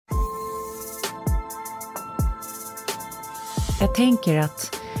Jag tänker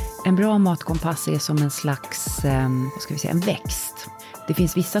att en bra matkompass är som en slags, en växt. Det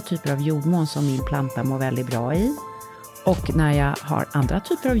finns vissa typer av jordmån som min planta mår väldigt bra i. Och när jag har andra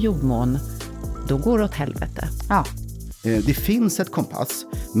typer av jordmån, då går det åt helvete. Ja. Det finns ett kompass,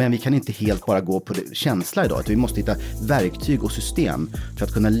 men vi kan inte helt bara gå på känsla idag. Vi måste hitta verktyg och system för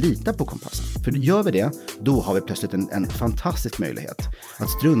att kunna lita på kompassen. För gör vi det, då har vi plötsligt en fantastisk möjlighet. Att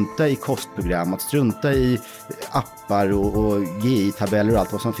strunta i kostprogram, att strunta i appar och GI-tabeller och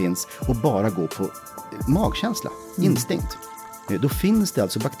allt vad som finns. Och bara gå på magkänsla, instinkt. Då finns det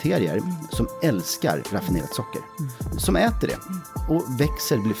alltså bakterier som älskar raffinerat socker. Som äter det och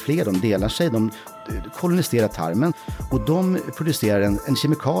växer, blir fler, de delar sig, de koloniserar tarmen. Och de producerar en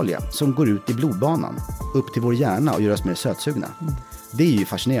kemikalie som går ut i blodbanan upp till vår hjärna och gör oss mer sötsugna. Det är ju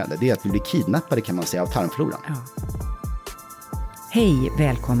fascinerande, det är att vi blir kidnappade kan man säga av tarmfloran. Ja. Hej,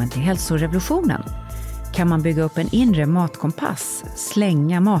 välkommen till hälsorevolutionen. Kan man bygga upp en inre matkompass,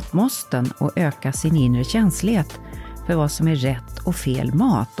 slänga matmåsten och öka sin inre känslighet för vad som är rätt och fel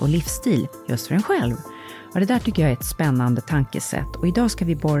mat och livsstil just för en själv? Och det där tycker jag är ett spännande tankesätt. Och idag ska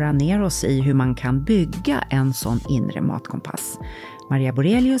vi borra ner oss i hur man kan bygga en sån inre matkompass. Maria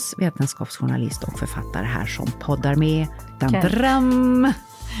Borelius, vetenskapsjournalist och författare här som poddar med Dantram.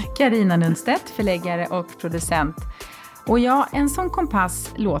 Carina Nunstedt, förläggare och producent. Och ja, en sån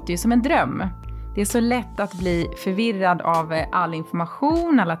kompass låter ju som en dröm. Det är så lätt att bli förvirrad av all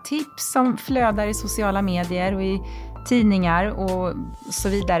information, alla tips som flödar i sociala medier och i tidningar och så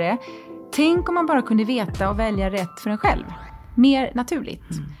vidare. Tänk om man bara kunde veta och välja rätt för en själv. Mer naturligt.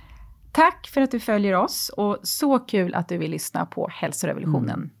 Tack för att du följer oss och så kul att du vill lyssna på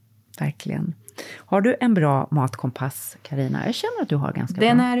Hälsorevolutionen. Verkligen. Har du en bra matkompass, Carina? Jag känner att du har ganska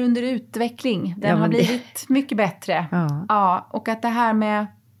Den bra. är under utveckling. Den har blivit mycket bättre. Ja, och att det här med...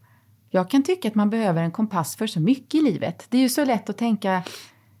 Jag kan tycka att man behöver en kompass för så mycket i livet. Det är ju så lätt att tänka...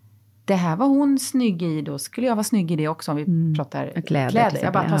 Det här var hon snygg i, då skulle jag vara snygg i det också om vi pratar kläder.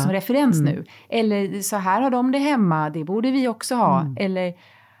 Jag bara tar som referens nu. Eller så här har de det hemma, det borde vi också ha. Eller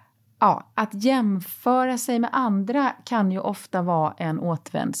att jämföra sig med andra kan ju ofta vara en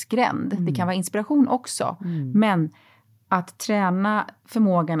återvändsgränd. Det kan vara inspiration också. Men att träna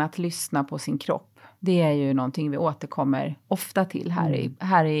förmågan att lyssna på sin kropp, det är ju någonting vi återkommer ofta till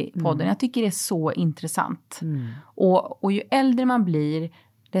här i podden. Jag tycker det är så intressant. Och ju äldre man blir,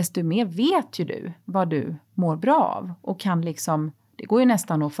 desto mer vet ju du vad du mår bra av. Och kan liksom, det går ju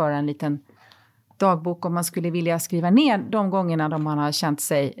nästan att föra en liten dagbok om man skulle vilja skriva ner de gångerna då man har känt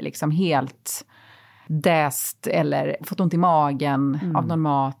sig liksom helt däst eller fått ont i magen av någon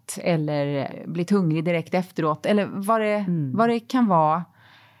mat. Eller blivit hungrig direkt efteråt. Eller vad det kan vara.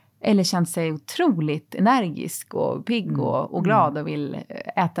 Eller känt sig otroligt energisk och pigg och glad och vill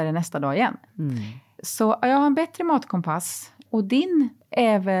äta det nästa dag igen. Så jag har en bättre matkompass. Och din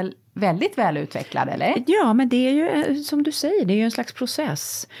är väl väldigt väl utvecklad, eller? Ja, men det är ju som du säger, det är ju en slags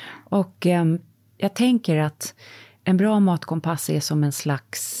process. Och jag tänker att en bra matkompass är som en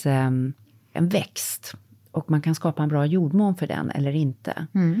slags en växt. Och man kan skapa en bra jordmån för den eller inte.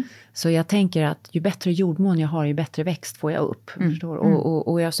 Så jag tänker att ju bättre jordmån jag har, ju bättre växt får jag upp. Förstår?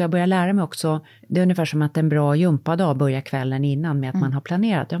 Och så jag börjar lära mig också. Det är ungefär som att en bra gympadag börjar kvällen innan med att man har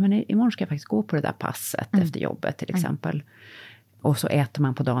planerat. Ja, men imorgon ska jag faktiskt gå på det där passet efter jobbet till exempel. Och så äter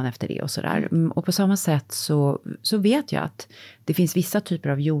man på dagen efter det och sådär. Och på samma sätt så vet jag att det finns vissa typer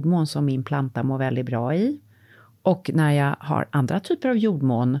av jordmån som min planta mår väldigt bra i. Och när jag har andra typer av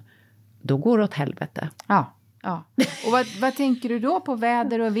jordmån, då går det åt helvete. Ja. Och vad tänker du då på?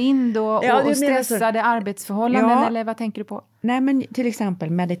 Väder och vind och stressade arbetsförhållanden? Ja. Eller vad tänker du på? Nej, men till exempel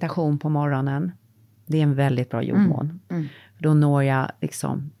meditation på morgonen. Det är en väldigt bra jordmån. Då når jag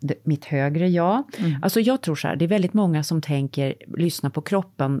liksom mitt högre jag. Alltså jag tror så här, det är väldigt många som tänker lyssna på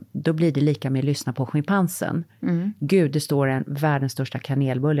kroppen. Då blir det lika med lyssna på schimpansen. Gud, det står världens största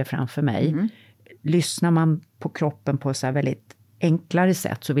kanelbulle framför mig. Lyssnar man på kroppen på så här väldigt enklare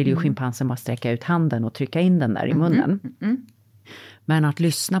sätt så vill ju schimpansen bara sträcka ut handen och trycka in den där i munnen. Men att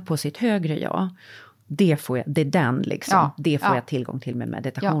lyssna på sitt högre jag, det är den liksom. Det får jag tillgång till med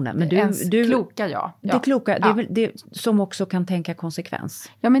meditationen. Men du kloka jag. Det kloka, det är väl det som också kan tänka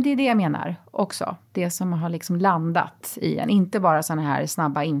konsekvens. Ja, men det är det jag menar också. Det som har liksom landat i en. Inte bara sådana här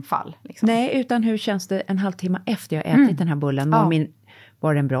snabba infall. Liksom. Nej, utan hur känns det en halvtimme efter jag ätit den här bullen?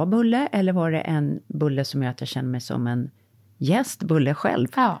 Var det en bra bulle eller var det en bulle som gör att jag känner mig som en bulle själv?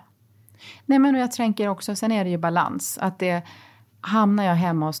 Ja. Nej, men jag tänker också, sen är det ju balans. Att det... Hamnar jag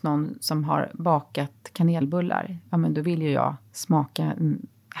hemma hos någon som har bakat kanelbullar, ja men då vill ju jag smaka en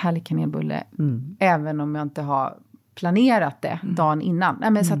härlig kanelbulle. Även om jag inte har planerat det dagen innan.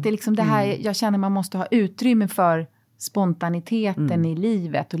 Nej, men så att det är liksom det här, jag känner man måste ha utrymme för spontaniteten i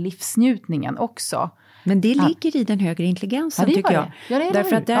livet och livsnjutningen också. Men det ligger i den högre intelligensen, tycker jag. Ja, det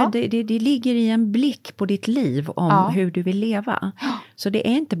därför att det ligger i en blick på ditt liv om hur du vill leva. Så det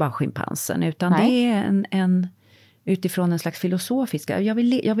är inte bara schimpansen, utan det är en utifrån en slags filosofiska.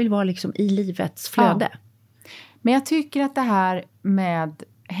 Jag vill vara liksom i livets flöde. Ja. Men jag tycker att det här med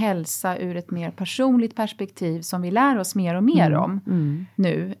hälsa ur ett mer personligt perspektiv som vi lär oss mer och mer om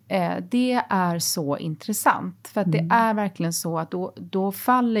nu, det är så intressant. För att det är verkligen så att då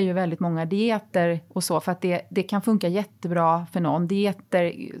faller ju väldigt många dieter och så, för att det kan funka jättebra för någon.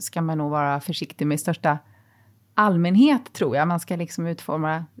 Dieter ska man nog vara försiktig med i största allmänhet, tror jag. Man ska liksom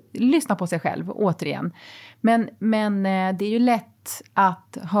lyssna på sig själv återigen. Men det är ju lätt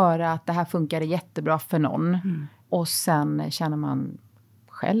att höra att det här funkar jättebra för någon och sen känner man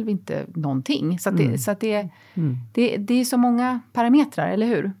själv inte någonting. Så det är så många parametrar, eller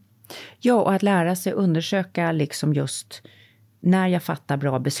hur? Ja, och att lära sig undersöka liksom just när jag fattar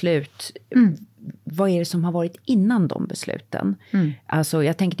bra beslut. Vad är det som har varit innan de besluten? Alltså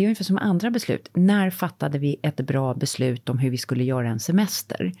jag tänker, det är ungefär som andra beslut. När fattade vi ett bra beslut om hur vi skulle göra en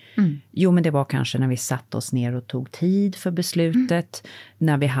semester? Jo, men det var kanske när vi satt oss ner och tog tid för beslutet.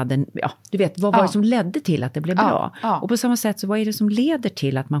 När vi hade, du vet, vad var det som ledde till att det blev bra? Och på samma sätt så vad är det som leder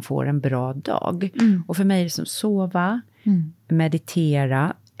till att man får en bra dag? Och för mig är det som sova,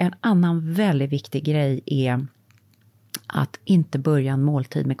 meditera. En annan väldigt viktig grej är att inte börja en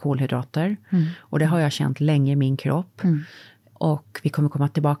måltid med kolhydrater. Och det har jag känt länge i min kropp. Och vi kommer komma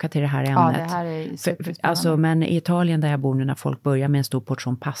tillbaka till det här ämnet. Ja, det här är superspännande. Men i Italien där jag bor nu, när folk börjar med en stor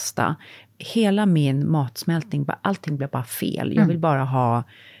portion pasta. Hela min matsmältning, allting blev bara fel. Jag vill bara ha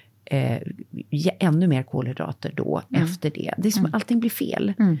ännu mer kolhydrater då efter det. Det är som allting blir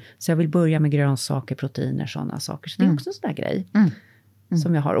fel. Så jag vill börja med grönsaker, proteiner, sådana saker. Så det är också en sån där grej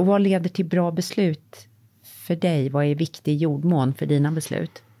som jag har. Och vad leder till bra beslut för dig? Vad är viktig jordmån för dina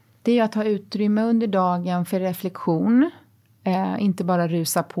beslut? Det är att ha utrymme under dagen för reflektion. Inte bara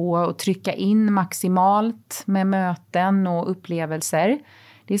rusa på och trycka in maximalt med möten och upplevelser.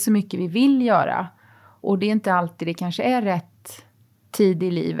 Det är så mycket vi vill göra. Och det är inte alltid det kanske är rätt tid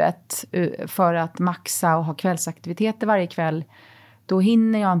i livet för att maxa och ha kvällsaktiviteter varje kväll. Då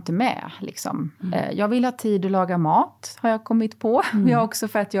hinner jag inte med. Liksom. Jag vill ha tid att laga mat, har jag kommit på. Jag också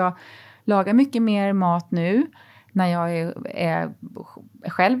för att jag lagar mycket mer mat nu när jag är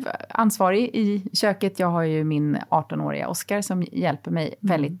själv ansvarig i köket. Jag har ju min 18-åriga Oskar som hjälper mig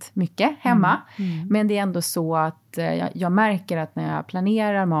väldigt mycket hemma. Men det är ändå så att jag märker att när jag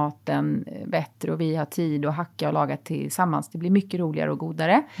planerar maten bättre och vi har tid att hacka och laga tillsammans, det blir mycket roligare och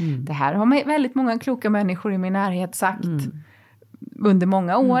godare. Det här har väldigt många kloka människor i min närhet sagt under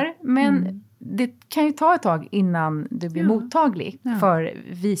många år. Men det kan ju ta ett tag innan du blir mottaglig för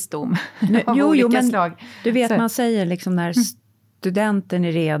visdom av olika slag. Du vet, man säger liksom när studenten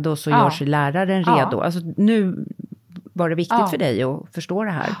är redo så gör sig läraren redo. Alltså nu var det viktigt för dig att förstå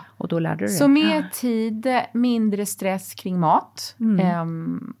det här och då lärde du det. Så mer tid, mindre stress kring mat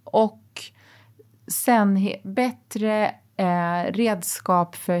och sen bättre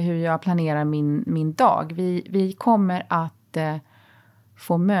redskap för hur jag planerar min dag. Vi kommer att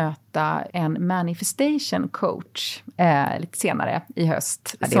få möta en manifestation coach lite senare i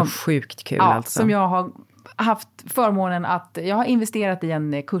höst. Ja, det är sjukt kul alltså. Som jag har haft förmånen att jag har investerat i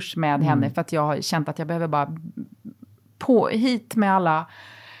en kurs med henne för att jag har känt att jag behöver bara hit med alla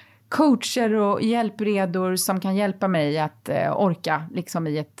coacher och hjälpredor som kan hjälpa mig att orka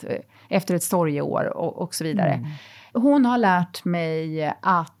liksom efter ett sorgeår och så vidare. Hon har lärt mig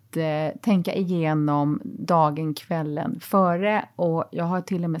att tänka igenom dagen, kvällen före, och jag har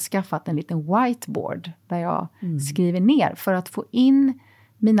till och med skaffat en liten whiteboard där jag skriver ner för att få in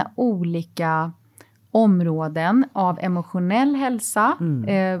mina olika områden av emotionell hälsa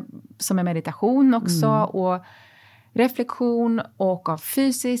som är meditation också och reflektion och av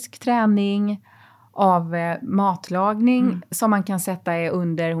fysisk träning, av matlagning som man kan sätta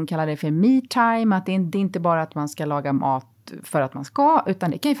under, hon kallar det för me time, att det är inte bara att man ska laga mat för att man ska,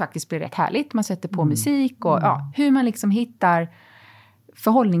 utan det kan ju faktiskt bli rätt härligt. Man sätter på musik och hur man liksom hittar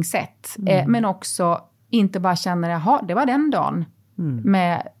förhållningssätt. Men också inte bara känner, jaha, det var den dagen.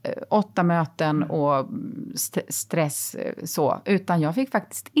 Med 8 möten och stress så. Utan jag fick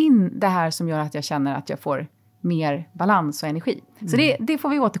faktiskt in det här som gör att jag känner att jag får mer balans och energi. Så det får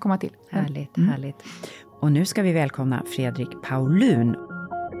vi återkomma till. Härligt, härligt. Och nu ska vi välkomna Fredrik Paulun.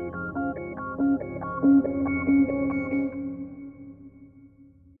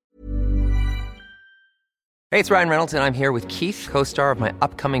 Hey, it's Ryan Reynolds, and I'm here with Keith, co-star of my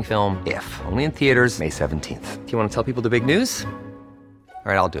upcoming film, If, only in theaters May 17th. Do you want to tell people the big news?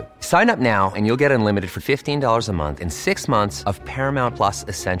 All right, I'll do it. Sign up now and you'll get unlimited for $15 a month and 6 months of Paramount Plus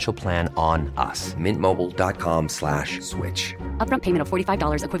Essential Plan on us. MintMobile.com/switch. Upfront payment of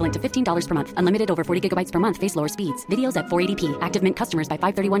 $45 equivalent to $15 per month. Unlimited over 40 gigabytes per month. Face lower speeds. Videos at 480p. Active Mint customers by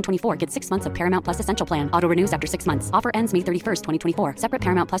 531.24 get 6 months of Paramount Plus Essential Plan. Auto renews after 6 months. Offer ends May 31st, 2024. Separate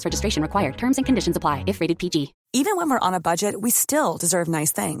Paramount Plus registration required. Terms and conditions apply if rated PG. Even when we're on a budget, we still deserve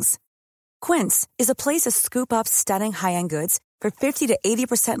nice things. Quince is a place to scoop up stunning high-end goods for 50 to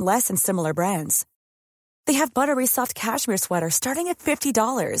 80% less than similar brands. They have buttery soft cashmere sweaters starting at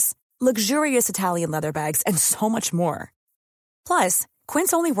 $50, luxurious Italian leather bags, and so much more. Plus,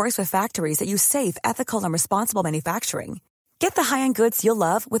 Quince only works with factories that use safe, ethical, and responsible manufacturing. Get the high-end goods you'll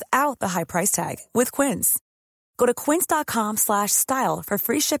love without the high price tag with Quince. Go to quince.com/style for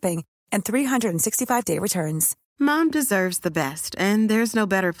free shipping and 365-day returns. Mom deserves the best, and there's no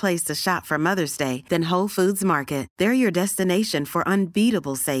better place to shop for Mother's Day than Whole Foods Market. They're your destination for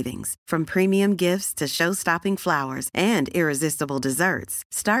unbeatable savings, from premium gifts to show-stopping flowers and irresistible desserts.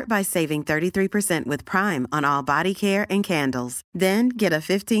 Start by saving 33% with Prime on all body care and candles. Then get a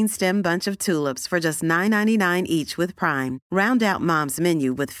 15-stem bunch of tulips for just $9.99 each with Prime. Round out Mom's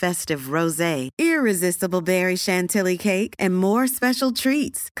menu with festive rosé, irresistible berry chantilly cake, and more special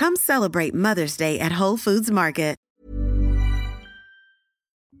treats. Come celebrate Mother's Day at Whole Foods Market.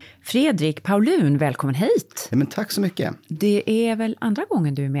 Fredrik Paulun, välkommen hit. Ja, men tack så mycket. Det är väl andra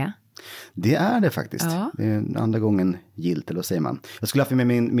gången du är med? Det är det faktiskt. Ja. Det är andra gången gilt, eller vad säger man. Jag skulle ha haft med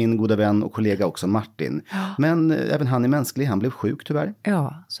min goda vän och kollega också, Martin. Ja. Men även han är mänsklig, han blev sjuk tyvärr.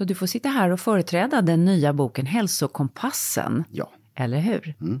 Ja, så du får sitta här och företräda den nya boken Hälsokompassen. Ja. Eller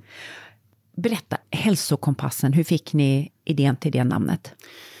hur? Mm. Berätta, Hälsokompassen, hur fick ni idén till det namnet?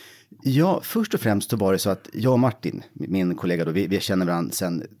 Ja, först och främst så var det så att jag och Martin, min kollega då, vi känner varandra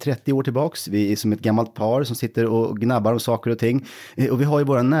sedan 30 år tillbaks. Vi är som ett gammalt par som sitter och gnabbar om saker och ting. Och vi har ju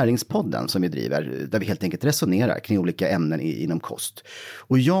våra näringspodden som vi driver, där vi helt enkelt resonerar kring olika ämnen inom kost.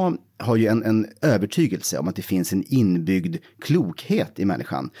 Och jag har ju en övertygelse om att det finns en inbyggd klokhet i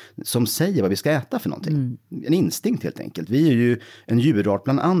människan som säger vad vi ska äta för någonting. En instinkt helt enkelt. Vi är ju en djurart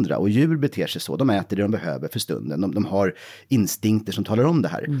bland andra, och djur beter sig så. De äter det de behöver för stunden. De har instinkter som talar om det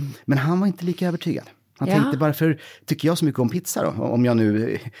här. Men han var inte lika övertygad. Han tänkte, varför tycker jag så mycket om pizza då? Om jag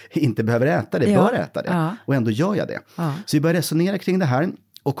nu inte behöver äta det, bör äta det. Ja. Och ändå gör jag det. Ja. Så vi började resonera kring det här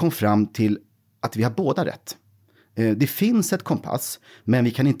och kom fram till att vi har båda rätt. Det finns ett kompass, men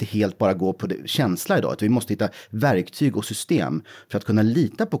vi kan inte helt bara gå på känsla idag. Vi måste hitta verktyg och system för att kunna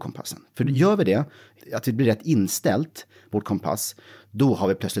lita på kompassen. För gör vi det, att det blir rätt inställt, vårt kompass, då har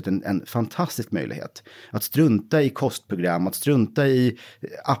vi plötsligt en fantastisk möjlighet. Att strunta i kostprogram, att strunta i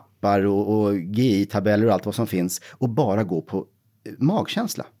appar och GI-tabeller och allt vad som finns, och bara gå på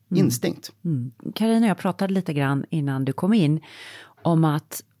magkänsla, instinkt. Carina och jag pratade lite grann innan du kom in om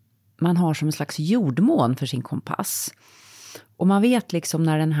att man har som en slags jordmån för sin kompass. Och man vet liksom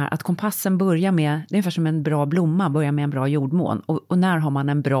när att kompassen börjar med, det är ungefär som en bra blomma börjar med en bra jordmån. Och när har man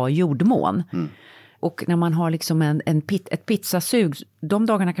en bra jordmån? Och när man har liksom ett pizzasug, de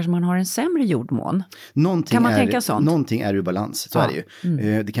dagarna kanske man har en sämre jordmån. Kan man tänka sånt? Någonting är ur balans, så är det ju.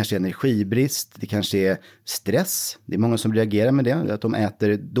 Det kanske är energibrist, det kanske är stress. Det är många som reagerar med det, att de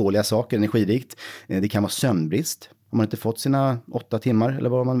äter dåliga saker, energirikt. Det kan vara sömnbrist. Om man inte fått sina 8 timmar eller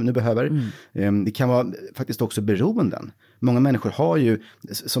vad man nu behöver. Det kan vara faktiskt också beroenden. Många människor har ju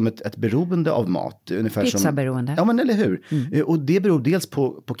som ett beroende av mat. Ungefär pizzaberoende. Ja, men eller hur. Och det beror dels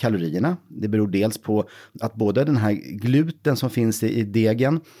på kalorierna. Det beror dels på att både den här gluten som finns i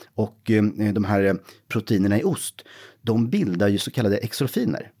degen och de här proteinerna i ost, de bildar ju så kallade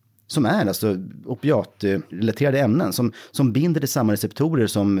extrofiner. Som är alltså opiatrelaterade ämnen som binder till samma receptorer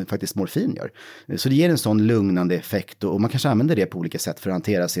som faktiskt morfin gör. Så det ger en sån lugnande effekt, och man kanske använder det på olika sätt för att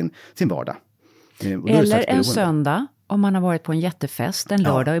hantera sin vardag. Eller en söndag, om man har varit på en jättefest, en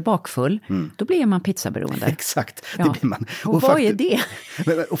lördag och är bakfull, då blir man pizzaberoende. Exakt, det blir man. Och vad är det?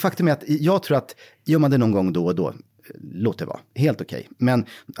 Och faktum är att jag tror att gör man det någon gång då och då, låt det vara, helt okej. Men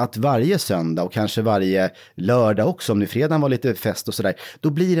att varje söndag och kanske varje lördag också, om nu fredagen var lite fest och sådär, då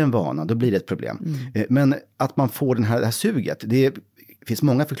blir det en vana, då blir det ett problem. Men att man får det här suget, det finns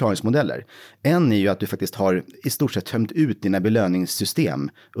många förklaringsmodeller. En är ju att du faktiskt har i stort sett tömt ut dina belöningssystem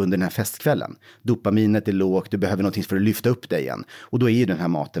under den här festkvällen. Dopaminet är lågt, du behöver någonting för att lyfta upp dig igen. Och då är ju den här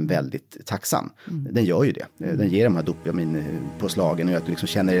maten väldigt tacksam. Den gör ju det. Den ger de här dopaminpåslagen och att du liksom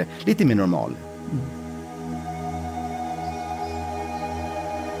känner dig lite mer normal.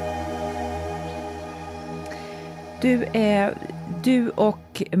 Du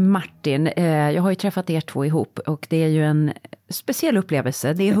och Martin, jag har ju träffat er två ihop och det är ju en speciell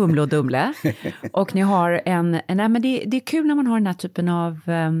upplevelse. Det är Humle och Dumle. Och ni har men det är kul när man har den här typen av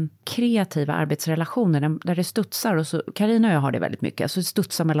kreativa arbetsrelationer där det studsar. Och så, Carina och jag har det väldigt mycket. Så det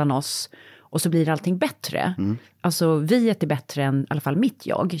studsar mellan oss och så blir allting bättre. Alltså viet är bättre än i alla fall mitt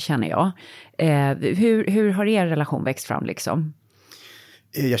jag, känner jag. Hur har er relation växt fram liksom?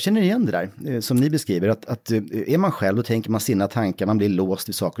 Jag känner igen det där, som ni beskriver, att är man själv då tänker man sina tankar, man blir låst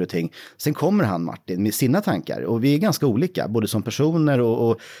vid saker och ting. Sen kommer han, Martin, med sina tankar och vi är ganska olika, både som personer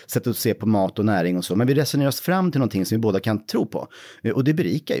och sätt att se på mat och näring och så. Men vi resonerar oss fram till någonting som vi båda kan tro på. Och det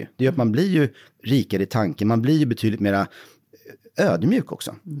berikar ju. Det gör att man blir ju rikare i tanken, man blir ju betydligt mera ödmjuk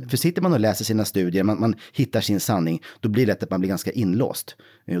också. För sitter man och läser sina studier, man hittar sin sanning, då blir det lätt att man blir ganska inlåst.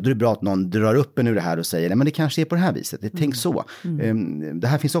 Och då är det bra att någon drar upp en ur det här och säger, nej men det kanske är på det här viset, tänk så. Det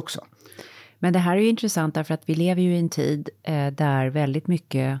här finns också. Men det här är ju intressant därför att vi lever ju i en tid där väldigt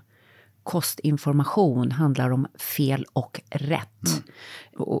mycket kostinformation handlar om fel och rätt.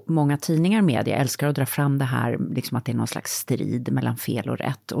 Och många tidningar och media älskar att dra fram det här, liksom att det är någon slags strid mellan fel och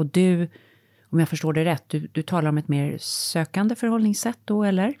rätt. Och du, om jag förstår det rätt, du talar om ett mer sökande förhållningssätt då,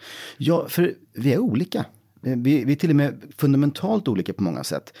 eller? Ja, för vi är olika. Vi är till och med fundamentalt olika på många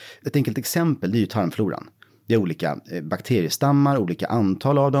sätt. Ett enkelt exempel, det är ju tarmfloran. Det är olika bakteriestammar, olika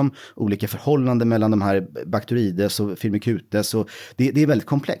antal av dem, olika förhållanden mellan de här Bacteroides och Firmicutes. Och det är väldigt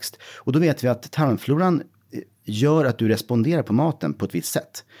komplext. Och då vet vi att tarmfloran gör att du responderar på maten på ett visst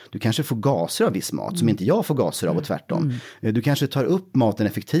sätt. Du kanske får gaser av viss mat som inte jag får gaser av och tvärtom. Du kanske tar upp maten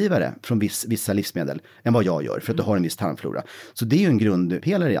effektivare från vissa livsmedel än vad jag gör för att du har en viss tarmflora. Så det är ju en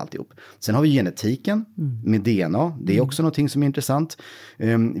grundpelare i alltihop. Sen har vi genetiken med DNA. Det är också någonting som är intressant.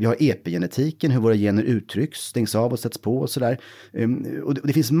 Vi har epigenetiken, hur våra gener uttrycks, stängs av och sätts på och sådär. Och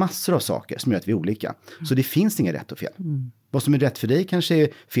det finns massor av saker som gör att vi är olika. Så det finns inget rätt och fel. Vad som är rätt för dig kanske är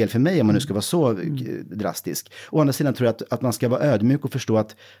fel för mig om man nu ska vara så drastisk. Å andra sidan tror jag att man ska vara ödmjuk och förstå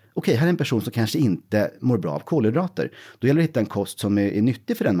att okej, här är en person som kanske inte mår bra av kolhydrater. Då gäller det att hitta en kost som är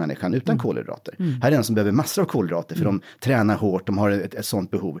nyttig för den människan utan kolhydrater. Här är en som behöver massor av kolhydrater för de tränar hårt, de har ett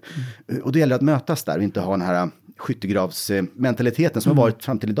sånt behov. Och då gäller det att mötas där och inte ha den här skyttegravsmentaliteten som har varit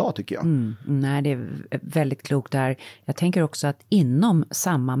fram till idag, tycker jag. Nej, det är väldigt klokt där. Jag tänker också att inom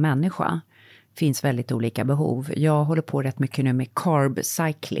samma människa finns väldigt olika behov. Jag håller på rätt mycket nu med carb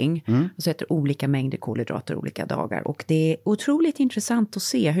cycling. Alltså äter olika mängder kolhydrater olika dagar. Och det är otroligt intressant att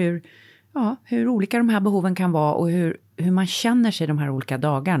se hur olika de här behoven kan vara. Och hur man känner sig de här olika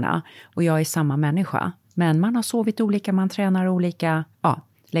dagarna. Och jag är samma människa. Men man har sovit olika, man tränar olika. Ja,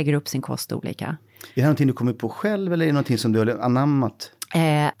 lägger upp sin kost olika. Är det någonting du kommer på själv eller är det någonting som du har anammat?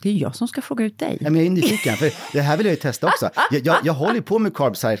 Det är jag som ska fråga ut dig. Ja, men jag är nyfiken, för det här vill jag ju testa också. Jag håller på med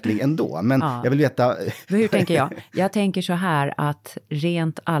carb cycling ändå, men jag vill veta... Hur tänker jag? Jag tänker så här att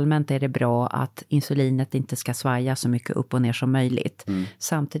rent allmänt är det bra att insulinet inte ska svaja så mycket upp och ner som möjligt.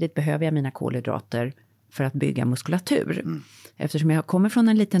 Samtidigt behöver jag mina kolhydrater för att bygga muskulatur. Eftersom jag kommer från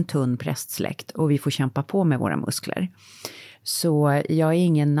en liten tunn prästsläkt och vi får kämpa på med våra muskler. Så jag är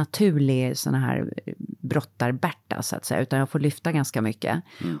ingen naturlig sån här brottarbärta så att säga, utan jag får lyfta ganska mycket.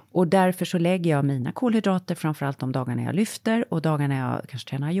 Och därför så lägger jag mina kolhydrater framförallt de dagarna jag lyfter och dagarna jag kanske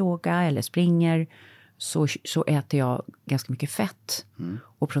tränar yoga eller springer så äter jag ganska mycket fett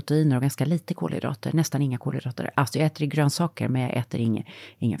och proteiner och ganska lite kolhydrater, nästan inga kolhydrater. Alltså jag äter grönsaker men jag äter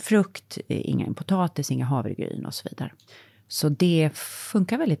ingen frukt, ingen potatis, ingen havregryn och så vidare. Så det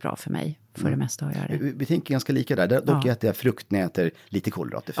funkar väldigt bra för mig för det mesta att göra det. Vi tänker ganska lika där. Dock äter jag frukt när jag äter lite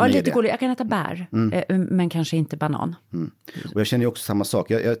kolhydrater. Ja, lite kolhydrater. Jag kan äta bär, men kanske inte banan. Och jag känner ju också samma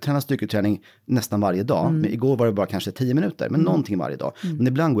sak. Jag tränar styrketräning nästan varje dag. Men igår var det bara kanske 10 minuter, men någonting varje dag. Men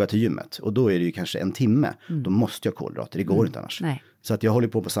ibland går jag till gymmet och då är det ju kanske en timme. Då måste jag kolhydrater, det går inte annars. Nej. Så att jag håller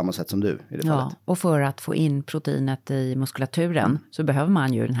på samma sätt som du i det fallet. Och för att få in proteinet i muskulaturen så behöver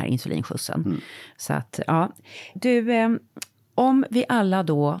man ju den här insulinskjutsen. Så att, Du, om vi alla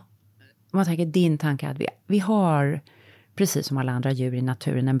då, om man tänker din tanke att vi har, precis som alla andra djur i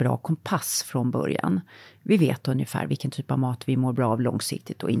naturen, en bra kompass från början. Vi vet ungefär vilken typ av mat vi mår bra av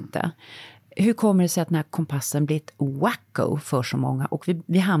långsiktigt och inte. Hur kommer det sig att den här kompassen blir ett wacko för så många? Och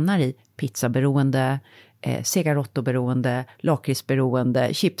vi hamnar i pizzaberoende, cigarettoberoende,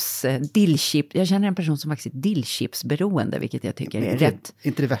 lakritsberoende, chips, dillchips. Jag känner en person som faktiskt är dillchipsberoende, vilket jag tycker är rätt.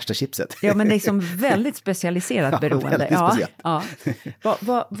 Inte det värsta chipset. Ja, men det är liksom väldigt specialiserat beroende.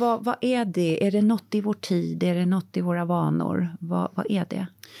 Vad är det? Är det något i vår tid? Är det något i våra vanor? Vad är det?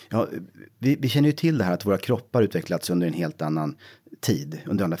 Ja, vi känner ju till det här att våra kroppar utvecklats under en helt annan tid,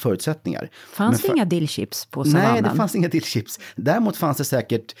 under andra förutsättningar. Fanns det inga dillchips på savannen? Nej, det fanns inga dillchips. Däremot fanns det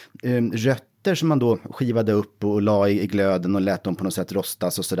säkert rött nötter som man då skivade upp och la i glöden och lät dem på något sätt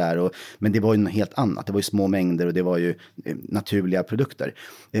rostas och sådär. Men det var ju något helt annat. Det var ju små mängder och det var ju naturliga produkter.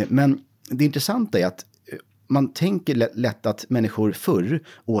 Men det intressanta är att man tänker lätt att människor förr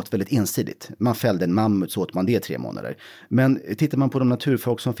åt väldigt ensidigt. Man fällde en mammut så åt man det 3 månader. Men tittar man på de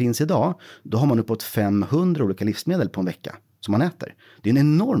naturfolk som finns idag, då har man uppåt 500 olika livsmedel på en vecka som man äter. Det är en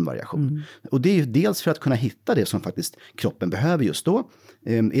enorm variation. Och det är ju dels för att kunna hitta det som faktiskt kroppen behöver just då.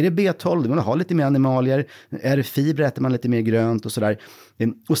 Är det B12, då vill man ha lite mer animalier. Är det fibrer, äter man lite mer grönt och sådär.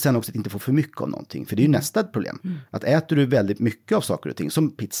 Och sen också att inte få för mycket av någonting. För det är ju nästa problem. Att äter du väldigt mycket av saker och ting,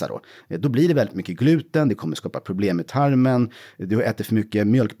 som pizza då blir det väldigt mycket gluten. Det kommer skapa problem med tarmen. Du äter för mycket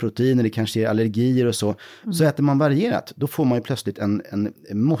mjölkproteiner, det kanske ger allergier och så. Så äter man varierat, då får man ju plötsligt en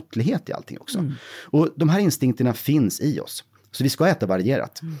måttlighet i allting också. Och de här instinkterna finns i oss. Så vi ska äta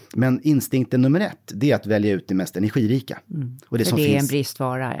varierat. Men instinkten nummer 1, det är att välja ut det mest energirika. Och det, som det är finns, en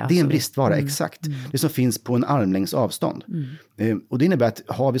bristvara. Alltså. Det är en bristvara, exakt. Det som finns på en armlängds avstånd. Och det innebär att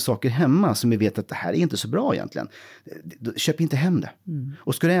har vi saker hemma som vi vet att det här är inte så bra egentligen, köp inte hem det.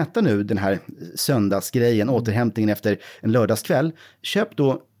 Och ska du äta nu den här söndagsgrejen, återhämtningen efter en lördagskväll, köp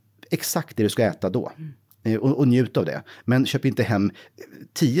då exakt det du ska äta då. Och njut av det. Men köp inte hem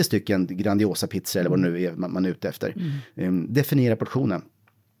 10 stycken Grandiosa pizza eller vad det nu är man är ute efter. Definiera portionen.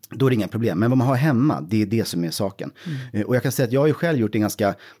 Då är det inga problem. Men vad man har hemma, det är det som är saken. Och jag kan säga att jag har ju själv gjort en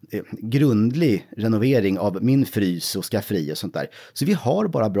ganska grundlig renovering av min frys och skafferi och sånt där. Så vi har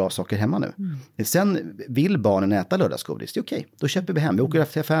bara bra saker hemma nu. Sen vill barnen äta lördagsgodis, det är okej. Då köper vi hem. Vi åker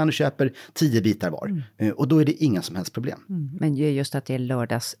till affären och köper 10 bitar var. Och då är det inga som helst problem. Men just att det är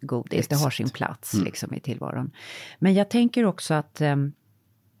lördagsgodis, det har sin plats liksom i tillvaron. Men jag tänker också att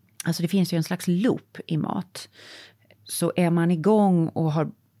alltså det finns ju en slags loop i mat. Så är man igång och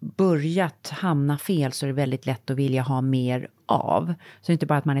har börjat hamna fel, så är det väldigt lätt att vilja ha mer av. Så det är inte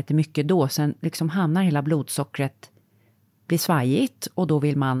bara att man äter mycket då. Sen liksom hamnar hela blodsockret, blir svajigt, och då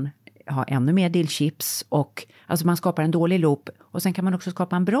vill man ha ännu mer dillchips. Och alltså man skapar en dålig loop. Och sen kan man också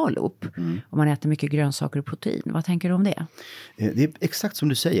skapa en bra loop om man äter mycket grönsaker och protein. Vad tänker du om det? Det är exakt som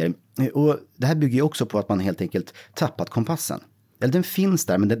du säger. Och det här bygger ju också på att man helt enkelt tappat kompassen. Eller den finns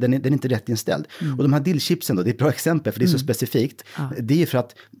där, men den är inte rätt inställd. Och de här dillchipsen då, det är ett bra exempel för det är så specifikt. Det är för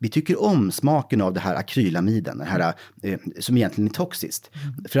att vi tycker om smaken av det här akrylamiden, det här, som egentligen är toxiskt.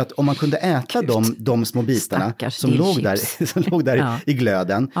 För att om man kunde äta de små bitarna som låg där i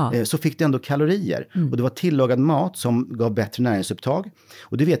glöden, så fick det ändå kalorier. Och det var tillagad mat som gav bättre näringsupptag.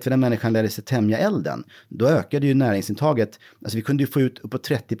 Och det vet vi när människan lärde sig tämja elden. Då ökade ju näringsintaget, alltså vi kunde ju få ut uppåt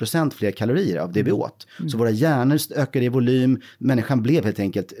 30% fler kalorier av det vi åt. Så våra hjärnor ökade i volym. Människan blev helt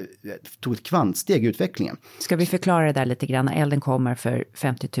enkelt, tog ett kvantsteg i utvecklingen. Ska vi förklara det där lite grann? När elden kommer för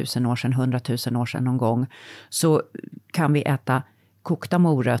 50 000 år sedan, 100 000 år sedan någon gång, så kan vi äta kokta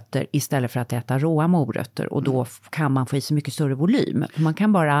morötter istället för att äta råa morötter. Och då kan man få i sig mycket större volym. Man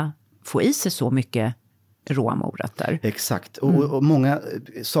kan bara få i sig så mycket råa morötter. Exakt. Och många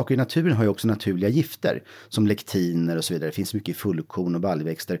saker i naturen har ju också naturliga gifter. Som lektiner och så vidare. Det finns mycket i fullkorn och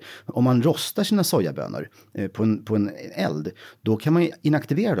baljväxter. Om man rostar sina sojabönor på en eld, då kan man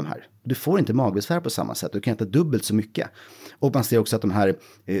inaktivera de här. Du får inte magbesvär på samma sätt. Du kan äta dubbelt så mycket. Och man ser också att de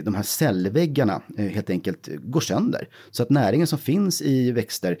här cellväggarna helt enkelt går sönder. Så att näringen som finns i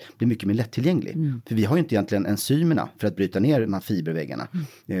växter blir mycket mer lättillgänglig. För vi har ju inte egentligen enzymerna för att bryta ner de här fiberväggarna.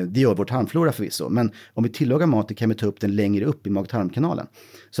 Det gör vår tarmflora förvisso. Men om vi tillagar mat, kan vi ta upp den längre upp i mag-tarmkanalen.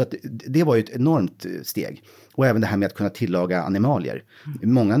 Så att det var ju ett enormt steg. Och även det här med att kunna tillaga animalier.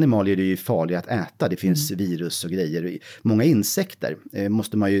 Många animalier är ju farliga att äta. Det finns virus och grejer. Många insekter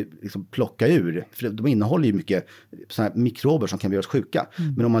måste man ju liksom plocka ur. För de innehåller ju mycket såna här mikrober som kan göra oss sjuka.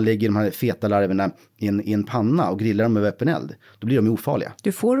 Men om man lägger de här feta larverna i en panna och grillar dem över öppen eld, då blir de ju ofarliga.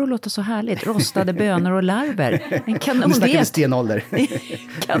 Du får det att låta så härligt. Rostade bönor och larver. En kanon det. Nu snackar vi stenålder.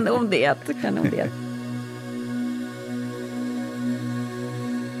 Kanon det.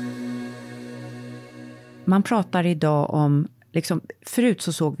 Man pratar idag om, liksom, förut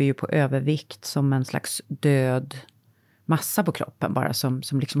så såg vi ju på övervikt som en slags död massa på kroppen bara som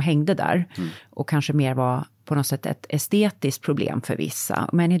liksom hängde där. Och kanske mer var på något sätt ett estetiskt problem för vissa.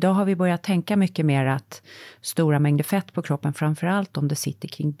 Men idag har vi börjat tänka mycket mer att stora mängder fett på kroppen, framförallt om det sitter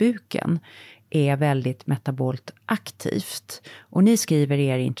kring buken, är väldigt metabolt aktivt. Och ni skriver i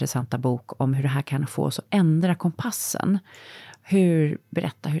er intressanta bok om hur det här kan få oss att ändra kompassen. Hur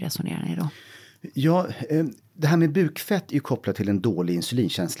resonerar ni då? Ja, det här med bukfett är ju kopplat till en dålig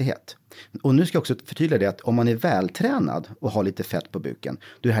insulinkänslighet. Och nu ska jag också förtydliga det att om man är vältränad och har lite fett på buken,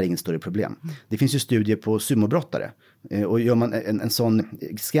 då är det här inget större problem. Det finns ju studier på sumobrottare. Och gör man en sån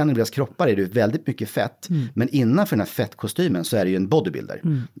scanning av deras kroppar är det väldigt mycket fett. Men innanför den här fettkostymen så är det ju en bodybuilder.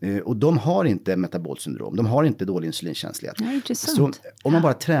 Och de har inte metabolsyndrom. De har inte dålig insulinkänslighet. Ja, intressant. Så om man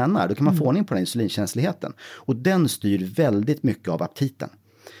bara tränar, då kan man få ordning på den insulinkänsligheten. Och den styr väldigt mycket av aptiten.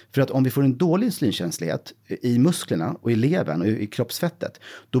 För att om vi får en dålig insulinkänslighet i musklerna och i levern och i kroppsfettet,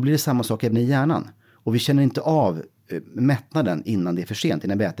 då blir det samma sak även i hjärnan. Och vi känner inte av mättnaden innan det är för sent,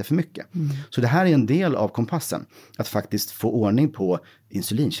 innan vi äter för mycket. Så det här är en del av kompassen, att faktiskt få ordning på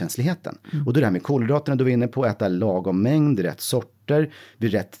insulinkänsligheten. Och det här med kolhydraterna du var inne på, äta lagom mängd, rätt sorter,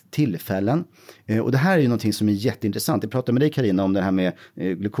 vid rätt tillfällen. Och det här är ju någonting som är jätteintressant. Jag pratade med dig Carina om det här med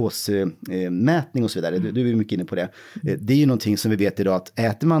glukosmätning och så vidare. Du är mycket inne på det. Det är ju någonting som vi vet idag, att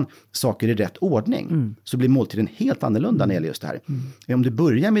äter man saker i rätt ordning så blir måltiden helt annorlunda när det gäller just det här. Om du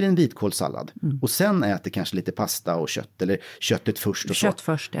börjar med en vitkålssallad och sen äter kanske lite pasta och kött, eller köttet först och kött så.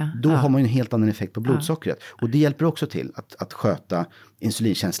 Först, ja. Då har man ju en helt annan effekt på blodsockret. Och det hjälper också till att sköta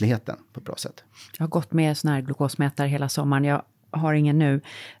insulinkänsligheten på ett bra sätt. Jag har gått med sån här glukosmätare hela sommaren. Jag har ingen nu.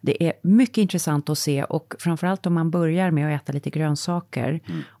 Det är mycket intressant att se, och framförallt om man börjar med att äta lite grönsaker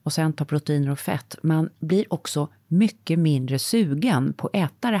och sen tar proteiner och fett. Man blir också mycket mindre sugen på att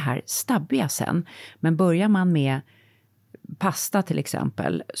äta det här stabbiga sen. Men börjar man med pasta till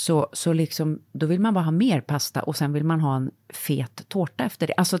exempel, så liksom, då vill man bara ha mer pasta och sen vill man ha en fet tårta efter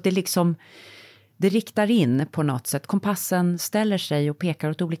det. Alltså det liksom, det riktar in på något sätt. Kompassen ställer sig och pekar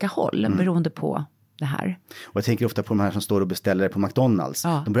åt olika håll beroende på det här. Och jag tänker ofta på de här som står och beställer på McDonalds.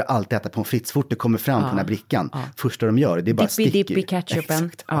 Ja. De börjar alltid äta pommes frites fort det kommer fram på den här brickan. Ja. Första de gör, det är bara dippy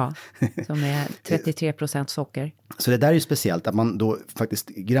ketchupen. Ja, som är 33% socker. Så det där är ju speciellt att man då faktiskt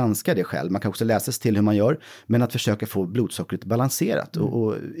granskar det själv. Man kan också läsa sig till hur man gör. Men att försöka få blodsockret balanserat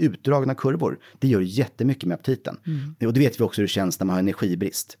och utdragna kurvor. Det gör jättemycket med aptiten. Och det vet vi också hur det känns när man har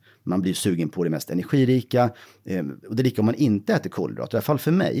energibrist. Man blir sugen på det mest energirika. Och det är lika om man inte äter kolhydrater. I alla fall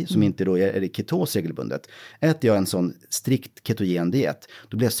för mig, som inte då är ketos regelbundet. Äter jag en sån strikt ketogen diet,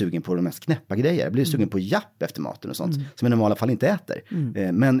 då blir jag sugen på de mest knäppa grejer. Jag blir sugen på japp efter maten och sånt. Som jag i normala fall inte äter.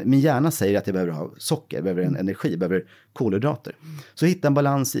 Men min hjärna säger att jag behöver ha socker, jag behöver energi, jag behöver kolhydrater. Så hitta en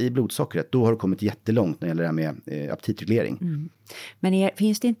balans i blodsockret. Då har du kommit jättelångt när det gäller det här med aptitreglering. Men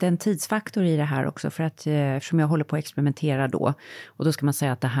finns det inte en tidsfaktor i det här också? För att eftersom jag håller på att experimentera då. Och då ska man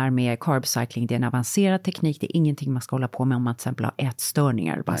säga att det här med carb cycling, det är en avancerad teknik. Det är ingenting man ska hålla på med om man till exempel har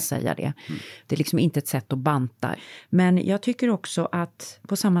ätstörningar. Bara säga det. Det är liksom inte ett sätt att banta. Men jag tycker också att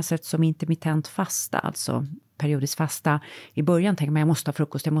på samma sätt som intermittent fasta, alltså periodisk fasta. I början tänker man jag måste ha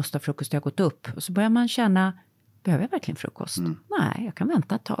frukost, jag har gått upp. Och så börjar man känna, behöver jag verkligen frukost? Nej, jag kan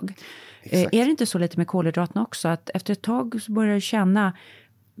vänta ett tag. Är det inte så lite med kolhydraterna också? Att efter ett tag så börjar jag känna,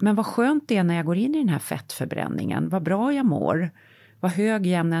 men vad skönt det är när jag går in i den här fettförbränningen. Vad bra jag mår. Vad hög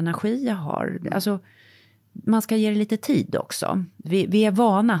jämn energi jag har. Alltså, man ska ge det lite tid också. Vi är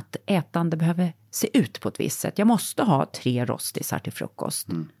vana att ätande behöver se ut på ett visst sätt. Jag måste ha 3 rostisar till frukost.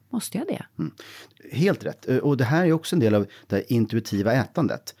 Måste jag det? Helt rätt. Och det här är också en del av det intuitiva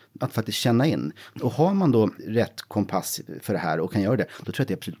ätandet. Att faktiskt känna in. Och har man då rätt kompass för det här och kan göra det, då tror jag att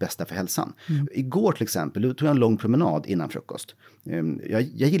det är absolut bästa för hälsan. Igår till exempel, då tog jag en lång promenad innan frukost. Jag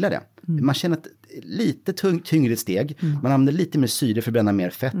gillar det. Man känner ett lite tyngre steg. Man använder lite mer syre för att bränna mer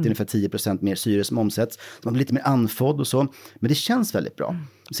fett. Ungefär 10% mer syre som omsätts. Man blir lite mer andfådd och så. Men det känns väldigt bra.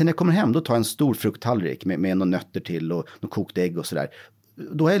 Sen när jag kommer hem, då tar jag en stor frukttallrik med några nötter till och några kokta ägg och sådär.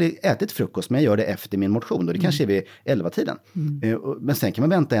 Då har jag ätit frukost, men jag gör det efter min motion. Och det kanske är vid 11-tiden. Men sen kan man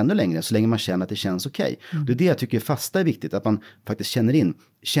vänta ännu längre så länge man känner att det känns okej. Det är det jag tycker fasta är viktigt. Att man faktiskt känner in,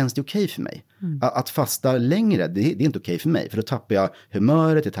 känns det okej för mig? Att fasta längre, det är inte okej för mig. För då tappar jag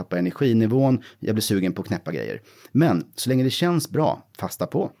humöret, jag tappar energinivån. Jag blir sugen på knäppa grejer. Men så länge det känns bra, fasta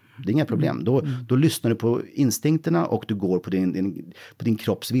på. Det är inga problem. Då lyssnar du på instinkterna och du går på din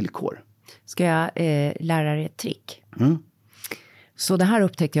kropps villkor. Ska jag lära dig ett trick? Så det här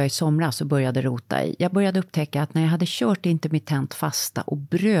upptäckte jag i somras och började rota i. Jag började upptäcka att när jag hade kört intermittent fasta och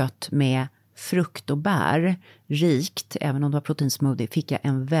bröt med frukt och bär rikt, även om det var proteinsmoothie, fick jag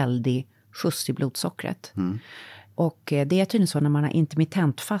en väldig skjuts i blodsockret. Och det är tydligen så när man har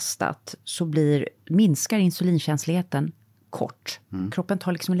intermittent fastat så minskar insulinkänsligheten kort. Kroppen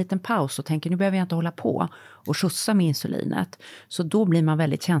tar liksom en liten paus och tänker nu behöver jag inte hålla på och skjutsa med insulinet. Så då blir man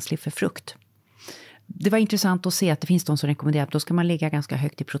väldigt känslig för frukt. Det var intressant att se att det finns de som rekommenderar att då ska man ligga ganska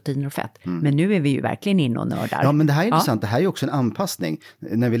högt i proteiner och fett. Men nu är vi ju verkligen inne och nördar. Ja, men det här är intressant. Det här är också en anpassning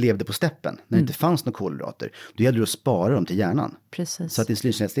när vi levde på steppen. När det inte fanns några kolhydrater. Då gällde det att spara dem till hjärnan. Precis. Så att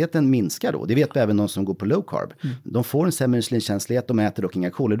insulinkänsligheten minskar då. Det vet vi även de som går på low carb. De får en sämre insulinkänslighet. De äter dock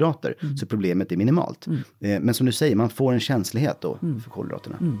inga kolhydrater. Så problemet är minimalt. Men som du säger, man får en känslighet då för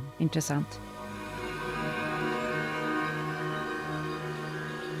kolhydraterna. Intressant.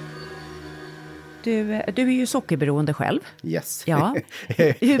 Du är ju sockerberoende själv. Yes. Ja.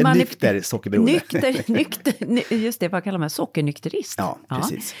 Nykter sockerberoende. Nykter, just det, vad kallar man sockernykterist? Ja,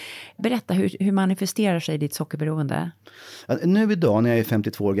 precis. Ja. Berätta, hur manifesterar sig ditt sockerberoende? Nu idag när jag är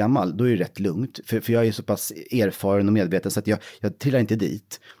 52 år gammal, då är det rätt lugnt. För jag är så pass erfaren och medveten så att jag trillar inte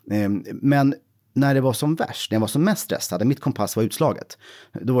dit. Men när det var som värst, när jag var som mest stressad, mitt kompass var utslaget.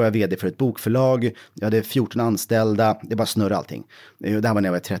 Då var jag vd för ett bokförlag, jag hade 14 anställda, det bara snurrade allting. Det här var när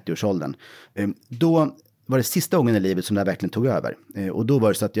jag var i 30-årsåldern. Då var det sista gången i livet som det verkligen tog över. Och då var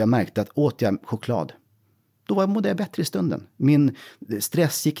det så att jag märkte att åt jag choklad, då mådde jag bättre i stunden. Min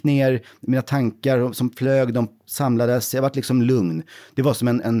stress gick ner, mina tankar som flög, de samlades. Jag var liksom lugn. Det var som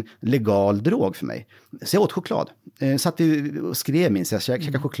en legal drog för mig. Så jag åt choklad. Satt vi och skrev minst. Jag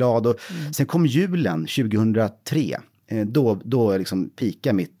käkade choklad. Och sen kom julen 2003. Då liksom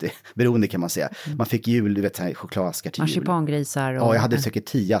pikade mitt beroende kan man säga. Man fick jul, du vet, så här, chokladaskar till jul. Marsipangrisar. Ja, jag hade säkert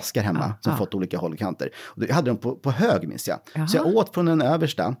 10 askar hemma som fått olika håll och kanter. Och jag hade dem på hög minns jag. Jaha. Så jag åt från den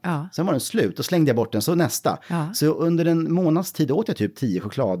översta, sen var den slut och slängde jag bort den, så nästa. Ja. Så under en månads tid åt jag typ 10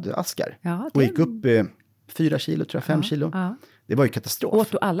 chokladaskar. Ja, och gick upp 4 kilo, tror jag, 5 kilo. Ja. Det var ju katastrof.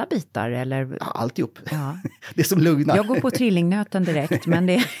 Åt du alla bitar eller? Ja, alltihop. Ja. Det är som lugnar. Jag går på trillingnöten direkt, men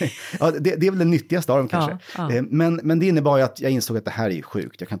det... Ja, det är väl den nyttigaste av dem kanske. Ja. Men det innebar ju att jag insåg att det här är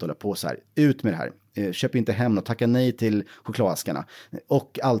sjukt. Jag kan inte hålla på så här. Ut med det här. Köp inte hem och tacka nej till chokladaskarna.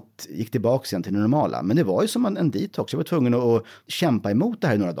 Och allt gick tillbaka igen till det normala. Men det var ju som en detox. Jag var tvungen att kämpa emot det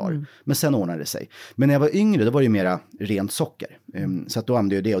här i några dagar. Men sen ordnade det sig. Men när jag var yngre, då var det ju mera rent socker. Så att då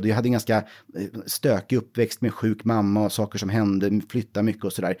använde jag det. Och jag hade en ganska stökig uppväxt med sjuk mamma och saker som hände. Flytta mycket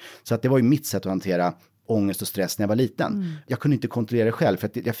och sådär. Så att det var ju mitt sätt att hantera ångest och stress när jag var liten. Jag kunde inte kontrollera det själv för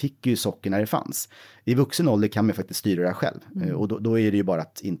att jag fick ju socker när det fanns. I vuxen ålder kan man faktiskt styra det själv. Och då är det ju bara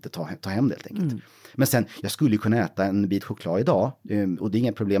att inte ta hem det helt enkelt. Men sen, jag skulle ju kunna äta en bit choklad idag. Och det är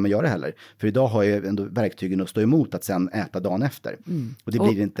inga problem att göra heller. För idag har jag ändå verktygen att stå emot att sen äta dagen efter. Och det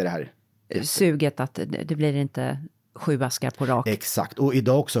blir inte det här... Suget att det blir inte 7 askar på rak. Exakt. Och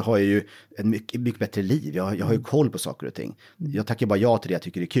idag också har jag ju en mycket bättre liv. Jag har ju koll på saker och ting. Jag tackar bara ja till det jag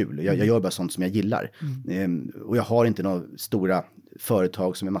tycker är kul. Jag gör bara sånt som jag gillar. Och jag har inte några stora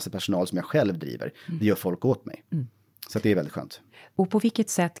företag som är massa personal som jag själv driver. Det gör folk åt mig. Så att det är väldigt skönt. Och på vilket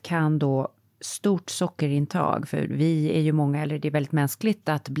sätt kan då stort sockerintag, för vi är ju många, eller det är väldigt mänskligt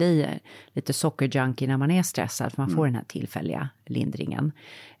att bli lite sockerjunkie när man är stressad, för man får den här tillfälliga lindringen.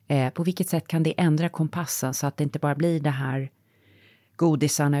 På vilket sätt kan det ändra kompassen så att det inte bara blir det här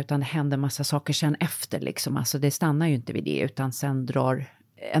godisarna, utan det händer massa saker sen efter liksom. Alltså det stannar ju inte vid det, utan sen drar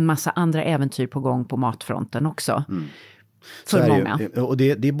en massa andra äventyr på gång på matfronten också. För många. Och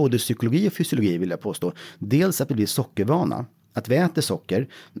det är både psykologi och fysiologi vill jag påstå. Dels att det blir sockervana. Att vi äter socker,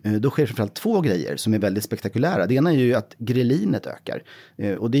 då sker framförallt 2 grejer som är väldigt spektakulära. Det ena är ju att grelinet ökar.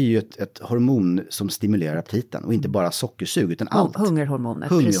 Och det är ju ett hormon som stimulerar aptiten. Och inte bara sockersug, utan allt. Hungerhormonet,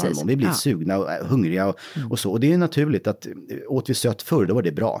 precis. Vi blir sugna och hungriga och så. Och det är naturligt att åt vi sött förr, då var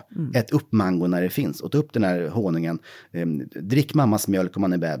det bra. Ät upp mango när det finns. Åt upp den här honungen. Drick mammas mjölk om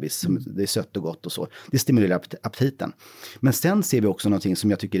man är bebis. Det är sött och gott och så. Det stimulerar aptiten. Men sen ser vi också någonting som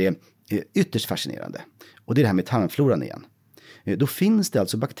jag tycker är ytterst fascinerande. Och det är det här med tarmfloran igen. Då finns det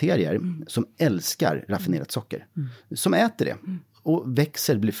alltså bakterier som älskar raffinerat socker. Som äter det. Och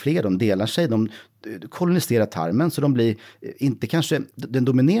växer, blir fler, de delar sig, de koloniserar tarmen. Så de blir inte kanske den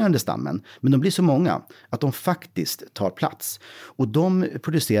dominerande stammen, men de blir så många att de faktiskt tar plats. Och de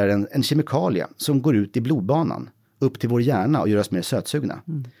producerar en kemikalie som går ut i blodbanan upp till vår hjärna och gör oss mer sötsugna.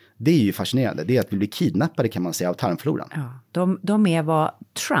 Det är ju fascinerande. Det är att vi blir kidnappade kan man säga av tarmfloran. Ja, de är vad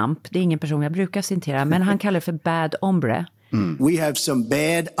Trump, det är ingen person jag brukar citera, men han kallar det för bad hombre. We have some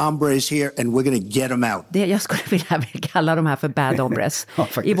bad hombres here and we're going to get them out. Jag skulle vilja kalla de här för bad hombres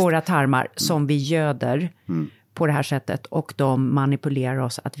i våra tarmar som vi göder på det här sättet, och de manipulerar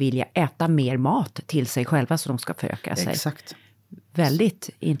oss att vilja äta mer mat till sig själva så de ska föröka sig. Exakt. Väldigt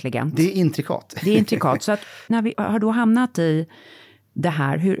intelligent. Det är intrikat. Det är intrikat. Så att när vi har då hamnat i det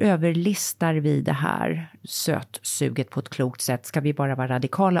här, hur överlistar vi det här sötsuget på ett klokt sätt? Ska vi bara vara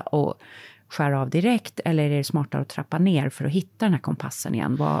radikala och skära av direkt, eller är det smartare att trappa ner för att hitta den här kompassen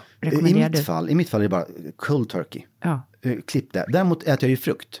igen? Vad rekommenderar du? I mitt fall är det bara cold turkey. Ja. Klipp det. Däremot äter jag ju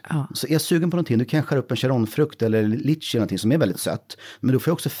frukt. Ja. Så är jag sugen på någonting, då kan jag skära upp en charonfrukt eller litchi, någonting som är väldigt sött. Men då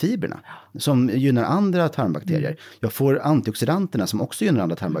får jag också fibrerna som gynnar andra tarmbakterier. Jag får antioxidanterna som också gynnar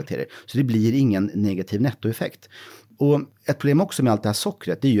andra tarmbakterier. Så det blir ingen negativ nettoeffekt. Och ett problem också med allt det här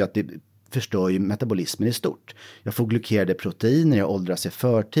sockret, det är ju att det förstör ju metabolismen i stort. Jag får glykerade proteiner, jag åldras i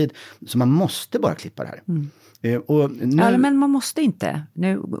förtid. Så man måste bara klippa det här. Ja, men man måste inte.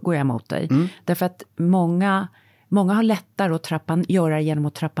 Nu går jag emot dig. Därför att många Många har lättare att göra genom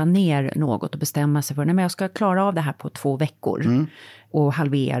att trappa ner något och bestämma sig för att jag ska klara av det här på 2 veckor och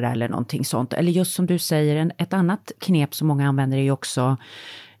halvera eller någonting sånt. Eller just som du säger, ett annat knep som många använder är ju också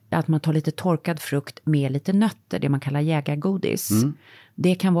att man tar lite torkad frukt med lite nötter, det man kallar jägargodis.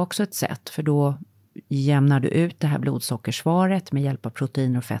 Det kan vara också ett sätt, för då jämnar du ut det här blodsockersvaret med hjälp av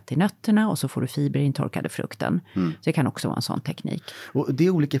proteiner och fett i nötterna och så får du fiber i den torkade frukten. Så det kan också vara en sån teknik. Och det är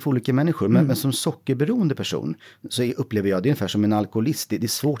olika för olika människor, men som sockerberoende person så upplever jag det ungefär som en alkoholist. Det är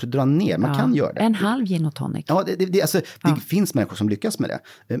svårt att dra ner, man kan göra det. En halv gin och tonic. Ja, det finns människor som lyckas med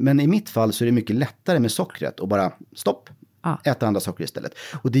det. Men i mitt fall så är det mycket lättare med sockret och bara stopp. Äta andra saker istället.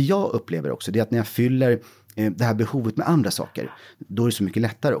 Och det jag upplever också, det är att när jag fyller det här behovet med andra saker, då är det så mycket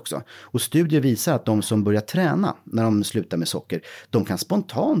lättare också. Och studier visar att de som börjar träna när de slutar med socker, de kan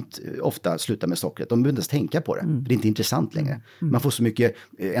spontant ofta sluta med sockret. De behöver inte ens tänka på det. Det är inte intressant längre. Man får så mycket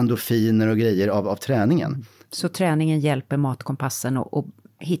endorfiner och grejer av träningen. Så träningen hjälper matkompassen och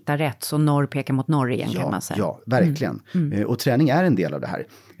hitta rätt, så norr pekar mot norr igen kan man säga. Ja, verkligen. Och träning är en del av det här.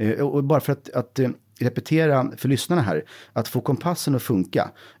 Och bara för att repetera för lyssnarna här, att få kompassen att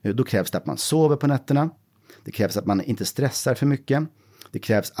funka, då krävs det att man sover på nätterna. Det krävs att man inte stressar för mycket. Det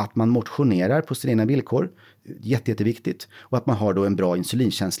krävs att man motionerar på sina egna villkor. Jätteviktigt. Och att man har då en bra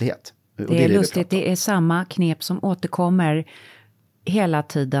insulinkänslighet. Det är lustigt, det är samma knep som återkommer hela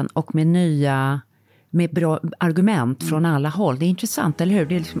tiden och med bra argument från alla håll. Det är intressant, eller hur?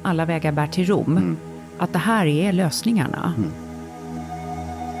 Det är liksom alla vägar bär till Rom. Att det här är lösningarna.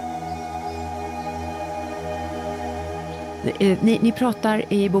 Ni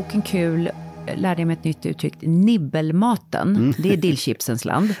pratar i boken Kul, lärde jag mig ett nytt uttryck, nibbelmaten. Det är dillchipsens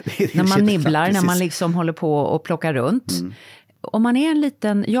land. När man nibblar, precis. När man liksom håller på och plockar runt. Om man är en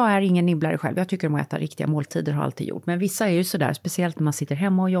liten, jag är ingen nibblare själv, jag tycker om att äta riktiga måltider, har alltid gjort. Men vissa är ju sådär, speciellt när man sitter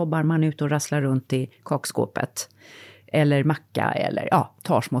hemma och jobbar, man är ute och rasslar runt i kakskåpet. Eller macka, eller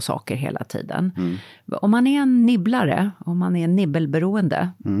tar små saker hela tiden. Om man är en nibblare, om man är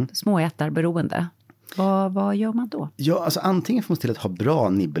nibbelberoende, småätarberoende, vad gör man då? Ja, alltså antingen får man till att ha bra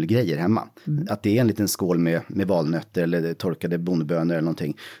nibbelgrejer hemma. Att det är en liten skål med valnötter eller torkade bondbönor eller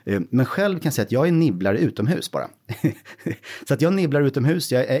någonting. Men själv kan jag säga att jag är nibblare utomhus bara. Så att jag nibblar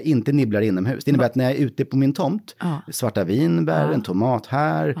utomhus, jag är inte nibblare inomhus. Det innebär att när jag är ute på min tomt, svarta vinbär, en tomat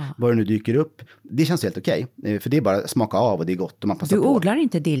här, vad det nu dyker upp. Det känns helt okej. För det är bara smaka av och det är gott och man passar på. Du odlar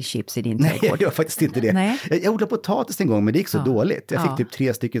inte dillchips i din trädgård? Nej, jag gör faktiskt inte det. Nej. Jag odlade potatis en gång, men det gick så dåligt. Jag fick typ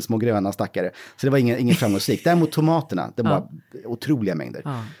 3 stycken små gröna stackare. Så det var ingen framgångsrik. Däremot tomaterna, det var otroliga mängder.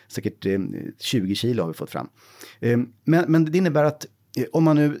 Säkert 20 kilo har vi fått fram. Men det innebär att om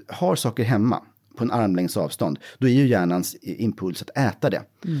man nu har saker hemma på en armlängds avstånd, då är ju hjärnans impuls att äta det.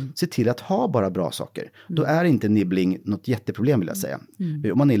 Se till att ha bara bra saker. Då är inte nibbling något jätteproblem, vill jag säga.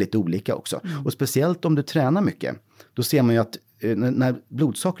 Och man är lite olika också. Och speciellt om du tränar mycket, då ser man ju att när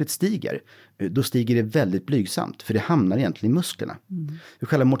blodsockret stiger, då stiger det väldigt blygsamt. För det hamnar egentligen i musklerna.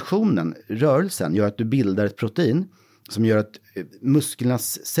 Själva motionen, rörelsen, gör att du bildar ett protein som gör att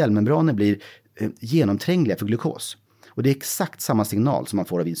musklernas cellmembraner blir genomträngliga för glukos. Och det är exakt samma signal som man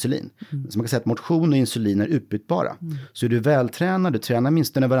får av insulin. Så man kan säga att motion och insulin är utbytbara. Så är du vältränad, du tränar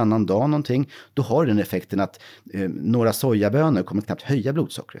minst varannan dag någonting, då har den effekten att några sojabönor kommer knappt höja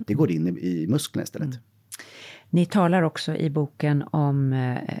blodsockret. Det går in i musklerna istället. Ni talar också i boken om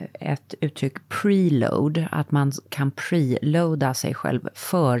ett uttryck preload, att man kan preloada sig själv,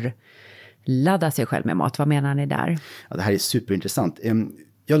 ladda sig själv med mat. Vad menar ni där? Ja, det här är superintressant.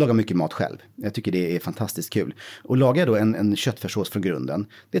 Jag lagar mycket mat själv. Jag tycker det är fantastiskt kul. Och lagar då en köttfärssås från grunden,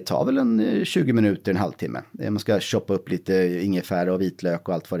 det tar väl en 20 minuter, en halvtimme. Man ska choppa upp lite ingefära och vitlök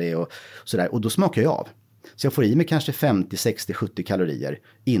och allt vad det är och sådär. Och då smakar jag av. Så jag får i mig kanske 50, 60, 70 kalorier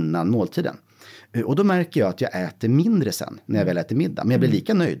innan måltiden. Och då märker jag att jag äter mindre sen när jag väl äter middag. Men jag blir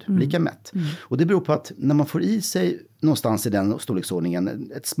lika nöjd, lika mätt. Och det beror på att när man får i sig någonstans i den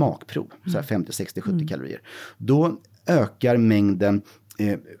storleksordningen ett smakprov, så här 50, 60, 70 kalorier. Då ökar mängden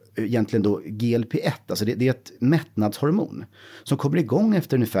egentligen då GLP-1, alltså det är ett mättnadshormon som kommer igång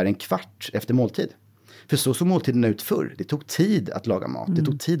efter ungefär en kvart efter måltid. För så såg måltiden ut förr. Det tog tid att laga mat. Det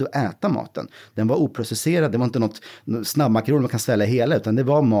tog tid att äta maten. Den var oprocesserad. Det var inte något snabbmakaron man kan svälja hela, utan det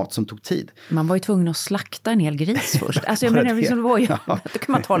var mat som tog tid. Man var ju tvungen att slakta en hel gris först. Alltså jag menar, liksom, då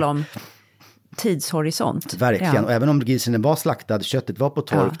kan man tala om tidshorisont. Verkligen, och även om grisen var slaktad, köttet var på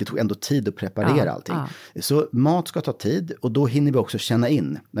tork, det tog ändå tid att preparera allting. Så mat ska ta tid, och då hinner vi också känna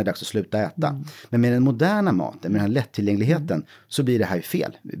in när det är dags att sluta äta. Men med den moderna maten, med den här lättillgängligheten, så blir det här ju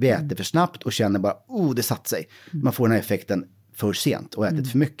fel. Vi äter för snabbt och känner bara, det satt sig. Man får den här effekten för sent och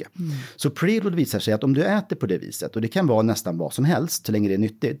ätit för mycket. Så preload visar sig att om du äter på det viset, och det kan vara nästan vad som helst så länge det är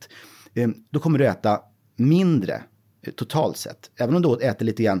nyttigt, då kommer du äta mindre totalt sett. Även om du äter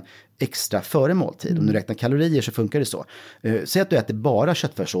lite grann extra före måltid. Om du räknar kalorier så funkar det så. Säg att du äter bara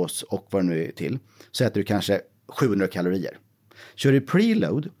köttfärssås och vad det nu är till. Så äter du kanske 700 kalorier. Kör du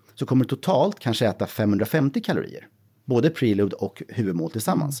preload så kommer du totalt kanske äta 550 kalorier. Både preload och huvudmål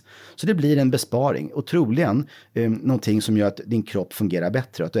tillsammans. Så det blir en besparing. Och troligen någonting som gör att din kropp fungerar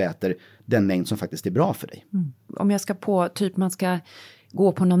bättre. Att du äter den mängd som faktiskt är bra för dig. Om jag ska man ska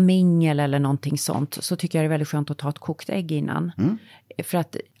gå på någon mingel eller någonting sånt, så tycker jag det är väldigt skönt att ta ett kokt ägg innan. För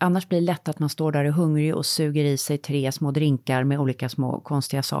att annars blir det lätt att man står där och hungrig och suger i sig 3 små drinkar med olika små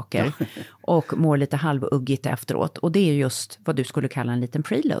konstiga saker. Och mår lite halvuggigt efteråt. Och det är just vad du skulle kalla en liten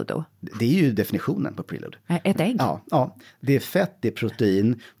preload då. Det är ju definitionen på preload. Ett ägg? Ja, det är fett, det är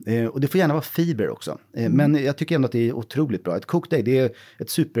protein och det får gärna vara fiber också. Men jag tycker ändå att det är otroligt bra. Ett kokt ägg, det är ett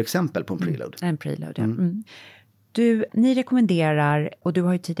superexempel på en preload. En preload, ja. Ni rekommenderar, och du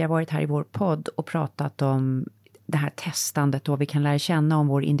har ju tidigare varit här i vår podd och pratat om det här testandet och vi kan lära känna om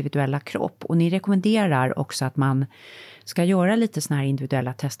vår individuella kropp. Och ni rekommenderar också att man ska göra lite såna här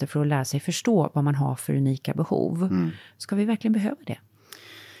individuella tester för att lära sig förstå vad man har för unika behov. Ska vi verkligen behöva det?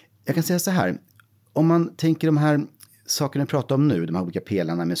 Jag kan säga så här, om man tänker de här sakerna vi pratar om nu, de här olika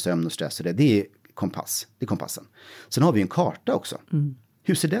pelarna med sömn och stress och det är kompass, det är kompassen. Sen har vi en karta också.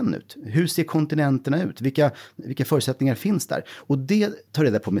 Hur ser den ut? Hur ser kontinenterna ut? Vilka förutsättningar finns där? Och det tar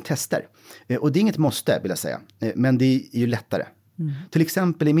reda på med tester. Och det är inget måste, vill jag säga. Men det är ju lättare. Till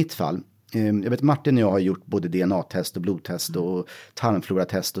exempel i mitt fall, jag vet Martin och jag har gjort både DNA-test och blodtest och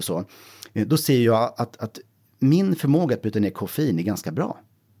tarmfloratest och så. Då ser jag att min förmåga att bryta ner koffein är ganska bra.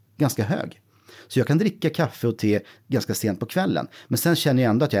 Ganska hög. Så jag kan dricka kaffe och te ganska sent på kvällen. Men sen känner jag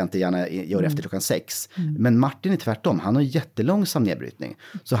ändå att jag inte gärna gör efter klockan 6. Men Martin är tvärtom. Han har jättelångsam nedbrytning.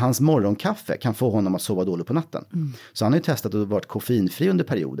 Så hans morgonkaffe kan få honom att sova dåligt på natten. Så han har ju testat att varit koffeinfri under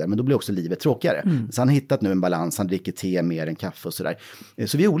perioder. Men då blir också livet tråkigare. Så han har hittat nu en balans. Han dricker te mer än kaffe och sådär.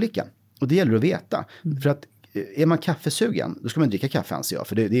 Så vi är olika. Och det gäller att veta. För att är man kaffesugen, då ska man dricka kaffe, anser jag.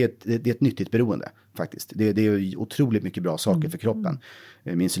 För det är ett nyttigt beroende faktiskt. Det är otroligt mycket bra saker för kroppen.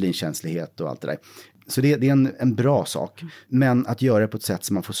 Med insulinkänslighet och allt det där. Så det är en bra sak. Men att göra det på ett sätt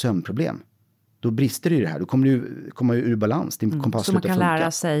som man får sömnproblem. Då brister det i det här. Då kommer du komma ur balans. Din kompass så man kan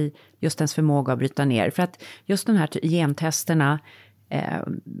lära sig just ens förmåga att bryta ner. För att just de här gentesterna,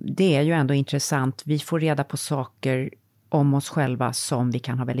 det är ju ändå intressant. Vi får reda på saker om oss själva som vi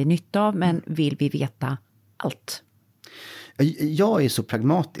kan ha väldigt nytta av. Men vill vi veta allt? Jag är så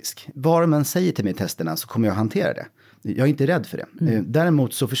pragmatisk. Vad man säger till mig i testerna så kommer jag hantera det. Jag är inte rädd för det.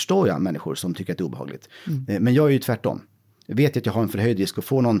 Däremot så förstår jag människor som tycker att det är obehagligt. Men jag är ju tvärtom. Jag vet att jag har en förhöjd risk att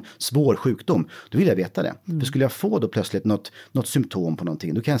få någon svår sjukdom. Då vill jag veta det. För skulle jag få då plötsligt något symptom på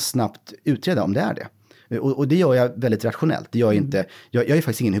någonting, då kan jag snabbt utreda om det är det. Och det gör jag väldigt rationellt. Det gör jag inte, jag är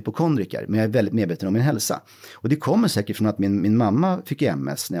faktiskt ingen hypokondriker, men jag är väldigt medveten om min hälsa. Och det kommer säkert från att min mamma fick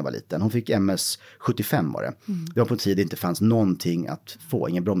MS när jag var liten. Hon fick MS 75 var det. Det var på en tid det inte fanns någonting att få,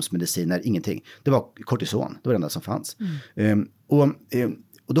 ingen bromsmediciner, ingenting. Det var kortison, det var det enda som fanns.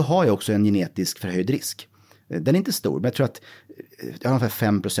 Och då har jag också en genetisk förhöjd risk. Den är inte stor, men jag tror att jag har ungefär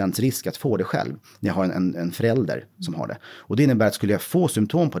 5% risk att få det själv när jag har en förälder som har det. Och det innebär att skulle jag få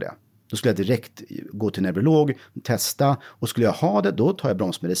symptom på det, då skulle jag direkt gå till neurolog, testa, och skulle jag ha det, då tar jag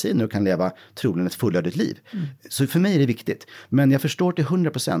bromsmediciner och kan leva troligen ett fullödigt liv. Så för mig är det viktigt. Men jag förstår till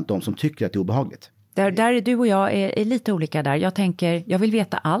 100% de som tycker att det är obehagligt. Där är du och jag är lite olika där. Jag tänker, jag vill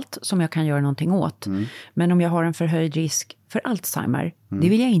veta allt som jag kan göra någonting åt. Men om jag har en förhöjd risk för Alzheimer, det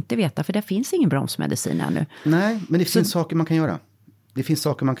vill jag inte veta, för det finns ingen bromsmedicin ännu. Nej, men det finns saker man kan göra. Det finns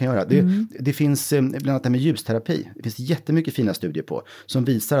saker man kan göra. Det finns bland annat det med ljusterapi. Det finns jättemycket fina studier på som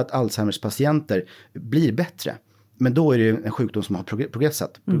visar att Alzheimers patienter blir bättre. Men då är det en sjukdom som har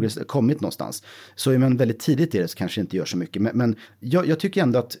progressat, kommit någonstans. Så är man väldigt tidigt i det så kanske inte gör så mycket. Men jag tycker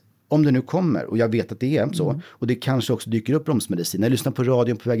ändå att om det nu kommer, och jag vet att det är så, och det kanske också dyker upp bromsmedicin. Jag lyssnar på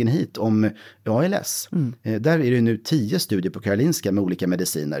radion på vägen hit om ALS. Där är det nu 10 studier på Karolinska med olika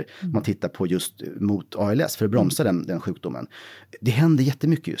mediciner. Man tittar på just mot ALS för att bromsa den sjukdomen. Det händer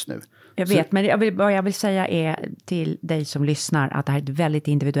jättemycket just nu. Jag vet, men vad jag vill säga är till dig som lyssnar att det här är ett väldigt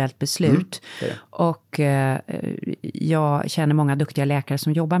individuellt beslut. Och jag känner många duktiga läkare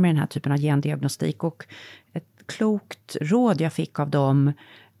som jobbar med den här typen av gendiagnostik. Och ett klokt råd jag fick av dem: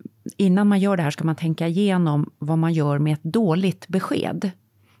 innan man gör det här ska man tänka igenom vad man gör med ett dåligt besked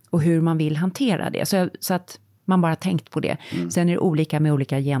och hur man vill hantera det. Så att man bara tänkt på det. Sen är det olika med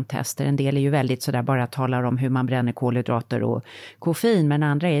olika gentester. En del är ju väldigt sådär, bara talar om hur man bränner kolhydrater och koffein. Men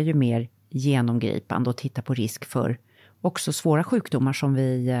andra är ju mer genomgripande och tittar på risk för också svåra sjukdomar som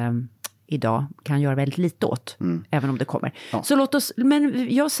vi idag kan göra väldigt lite åt, även om det kommer. Ja. Så låt oss, men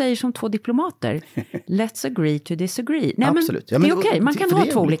jag säger som 2 diplomater, let's agree to disagree. Nej, absolut. Men det är okej, man kan ha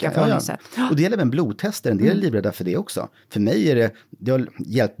 2 olika förhållningssätt. Ja. Och det gäller även blodtester, en del är livrädda för det också. För mig är det har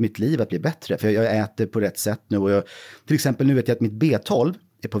hjälpt mitt liv att bli bättre, för jag äter på rätt sätt nu. Och till exempel nu vet jag att mitt B12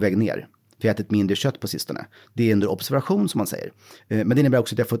 är på väg ner. För jag har ätit mindre kött på sistone. Det är under observation som man säger. Men det innebär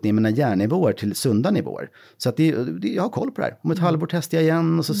också att jag har fått ner mina järnnivåer till sunda nivåer. Så att jag har koll på det här. Om ett halvår testar jag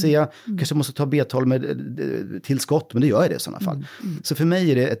igen och så ser jag, kanske måste ta B12 med tillskott, men det gör jag det i sådana fall. Så för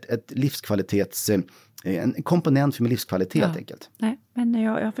mig är det ett livskvalitets, en komponent för min livskvalitet helt enkelt. Nej, men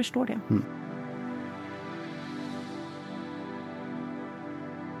jag förstår det.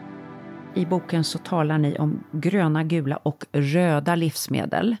 I boken så talar ni om gröna, gula och röda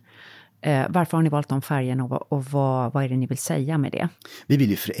livsmedel. Varför har ni valt de färgerna och vad är det ni vill säga med det? Vi vill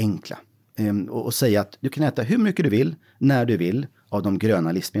ju förenkla och säga att du kan äta hur mycket du vill, när du vill, av de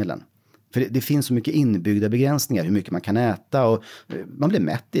gröna livsmedlen. För det finns så mycket inbyggda begränsningar hur mycket man kan äta och man blir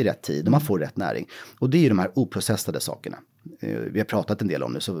mätt i rätt tid och man får rätt näring. Och det är ju de här oprocessade sakerna. Vi har pratat en del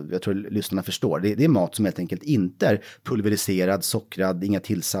om det så jag tror lyssnarna förstår. Det är mat som helt enkelt inte är pulveriserad, sockrad, inga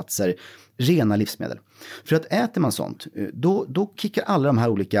tillsatser, rena livsmedel. För att äter man sånt, då kickar alla de här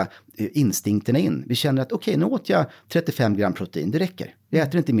olika instinkterna in. Vi känner att okej, nu åt jag 35 gram protein, det räcker. Jag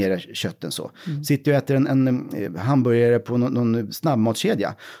äter inte mer kött än så. Sitter jag och äter en hamburgare på någon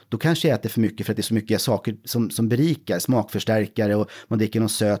snabbmatskedja, då kanske jag äter för mycket för att det är så mycket saker som berikar, smakförstärkare och man dricker någon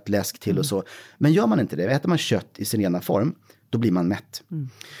söt läsk till och så. Men gör man inte det, äter man kött i sin rena form, då blir man mätt.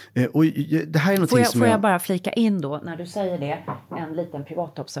 Och det här är får jag bara flika in då, när du säger det, en liten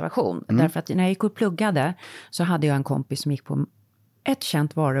privatobservation. Därför att när jag gick och pluggade så hade jag en kompis som gick på ett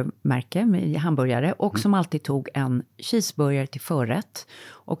känt varumärke med hamburgare och som alltid tog en cheeseburgare till förrätt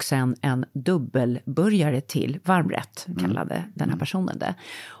och sen en dubbelburgare till varmrätt, kallade den här personen det.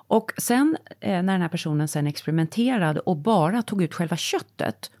 Och sen när den här personen sen experimenterade och bara tog ut själva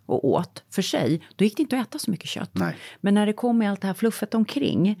köttet och åt för sig, då gick det inte att äta så mycket kött. Nej. Men när det kom med allt det här fluffet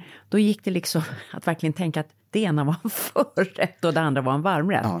omkring, då gick det liksom att verkligen tänka att det ena var en förrätt och det andra var en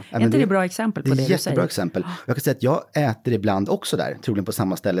varmrätt. Ja, är inte det bra exempel på det du säger? Det är ett jättebra exempel. Jag kan säga att jag äter ibland också där, troligen på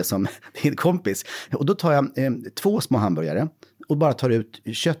samma ställe som din kompis. Och då tar jag 2 små hamburgare och bara tar ut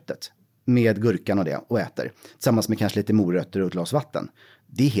köttet med gurkan och det och äter. Tillsammans med kanske lite morötter och ett glas vatten.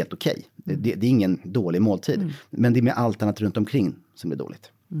 Det är helt okej. Det är ingen dålig måltid. Men det är med allt annat runt omkring som blir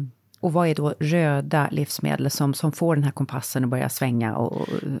dåligt. Och vad är då röda livsmedel som får den här kompassen att börja svänga?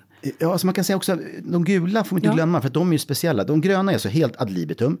 Ja, alltså man kan säga också, de gula får man inte glömma för att de är ju speciella. De gröna är så helt ad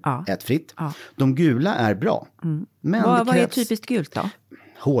libitum, ätfritt. Ja. De gula är bra. Men vad är typiskt gult då?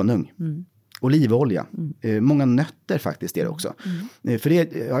 Honung. Olivolja. Många nötter faktiskt är det också. För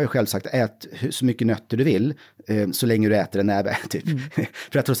det har jag själv sagt, ät så mycket nötter du vill så länge du äter en näve. Typ.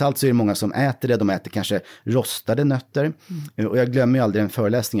 För att trots allt så är det många som äter det. De äter kanske rostade nötter. Och jag glömmer ju aldrig en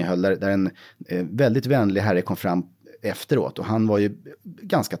föreläsning jag höll där en väldigt vänlig herre kom fram efteråt. Och han var ju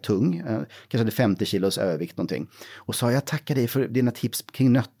ganska tung. Kanske hade 50 kilos övervikt någonting. Och sa, jag tackar dig för dina tips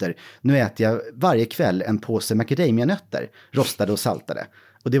kring nötter. Nu äter jag varje kväll en påse macadamia-nötter. Rostade och saltade.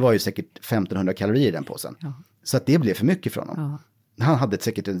 Och det var ju säkert 1500 kalorier i den påsen. Ja. Så att det blev för mycket från honom. Ja. Han hade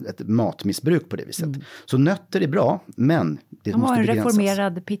säkert ett matmissbruk på det viset. Så nötter är bra, men det måste begränsas. Han var en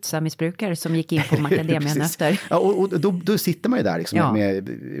reformerad pizzamissbrukare som gick in på macadamia-nötter. Ja, och då sitter man ju där liksom med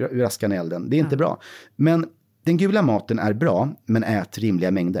raskan i elden. Det är inte bra. Men den gula maten är bra, men ät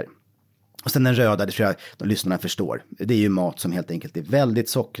rimliga mängder. Och sen den röda, det tror jag de lyssnarna förstår. Det är ju mat som helt enkelt är väldigt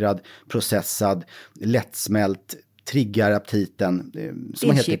sockrad, processad, lättsmält, triggar aptiten.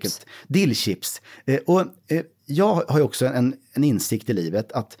 Dillchips. Och jag har ju också en insikt i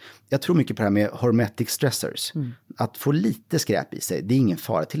livet att jag tror mycket på det här med hormetic stressors. Att få lite skräp i sig, det är ingen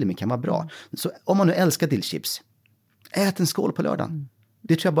fara, till och med kan vara bra. Så om man nu älskar dillchips, ät en skål på lördagen.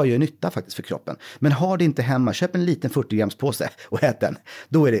 Det tror jag bara gör nytta faktiskt för kroppen. Men har det inte hemma, köp en liten 40 grams påse och ät den.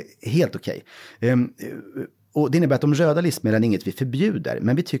 Då är det helt okej. Och det innebär att de röda livsmedlen är inget vi förbjuder.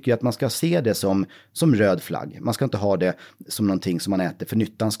 Men vi tycker att man ska se det som röd flagg. Man ska inte ha det som någonting som man äter för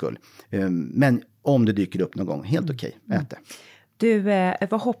nyttans skull. Men om det dyker upp någon gång, helt okej, ät det. Du,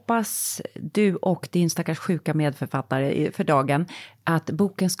 vad hoppas du och din stackars sjuka medförfattare för dagen att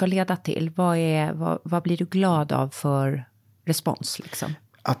boken ska leda till? Vad blir du glad av för respons liksom?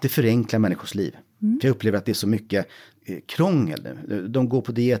 Att det förenklar människors liv. För jag upplever att det är så mycket krångel. De går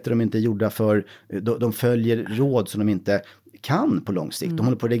på dieter de inte är gjorda för. De följer råd som de inte kan på lång sikt. De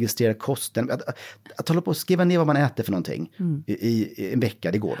håller på att registrera kosten. Att hålla på att skriva ner vad man äter för någonting i en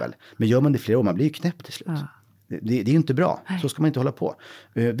vecka, det går väl. Men gör man det flera år, man blir ju knäpp till slut. Det är ju inte bra. Så ska man inte hålla på.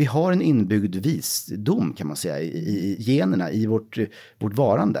 Vi har en inbyggd visdom kan man säga i generna, i vårt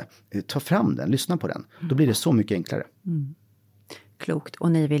varande. Ta fram den, lyssna på den. Då blir det så mycket enklare. Klokt.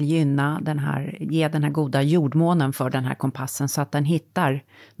 Och ni vill gynna ge den här goda jordmånen för den här kompassen så att den hittar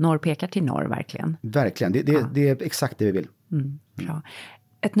norr, pekar till norr verkligen. Verkligen, det är exakt det vi vill. Bra.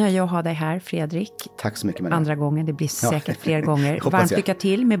 Ett nöje att ha dig här, Fredrik. Tack så mycket, Maria. Andra gången, det blir säkert fler gånger. Varmt lycka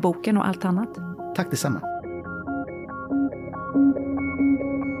till med boken och allt annat. Tack detsamma.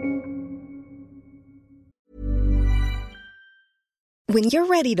 When you're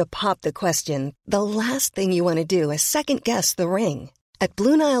ready to pop the question, the last thing you want to do is second-guess the ring. At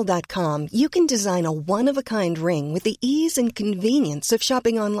BlueNile.com, you can design a one-of-a-kind ring with the ease and convenience of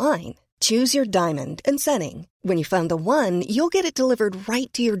shopping online. Choose your diamond and setting. When you find the one, you'll get it delivered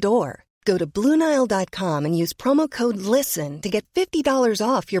right to your door. Go to BlueNile.com and use promo code LISTEN to get $50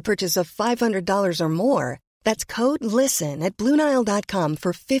 off your purchase of $500 or more. That's code LISTEN at BlueNile.com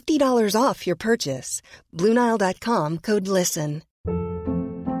for $50 off your purchase. BlueNile.com, code LISTEN.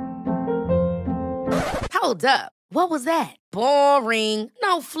 Hold up. What was that? Boring.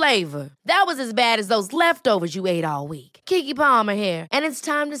 No flavor. That was as bad as those leftovers you ate all week. Keke Palmer here, and it's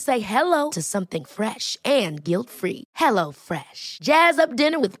time to say hello to something fresh and guilt-free. Hello Fresh. Jazz up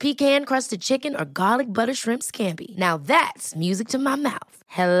dinner with pecan-crusted chicken or garlic butter shrimp scampi. Now that's music to my mouth.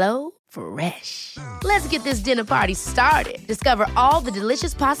 Hello Fresh. Let's get this dinner party started. Discover all the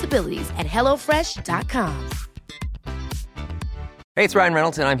delicious possibilities at hellofresh.com. Hey, it's Ryan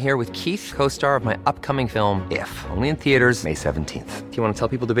Reynolds, and I'm here with Keith, co-star of my upcoming film, If, only in theaters May 17th. Do you want to tell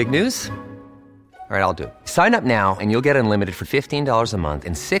people the big news? All right, I'll do it. Sign up now and you'll get unlimited for $15 a month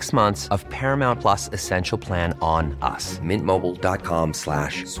and 6 months of Paramount Plus Essential Plan on us.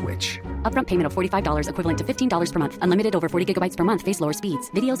 MintMobile.com/switch. Upfront payment of $45 equivalent to $15 per month. Unlimited over 40 gigabytes per month. Face lower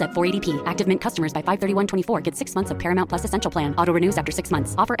speeds. Videos at 480p. Active Mint customers by 531.24 get 6 months of Paramount Plus Essential Plan. Auto renews after 6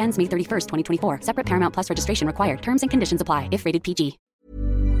 months. Offer ends May 31st, 2024. Separate Paramount Plus registration required. Terms and conditions apply if rated PG.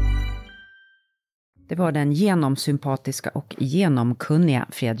 Det var den genomsympatiska och genomkunniga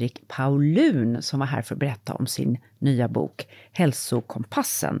Fredrik Paulun som var här för att berätta om sin nya bok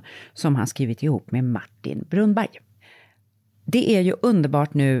Hälsokompassen som han skrivit ihop med Martin Brunnberg. Det är ju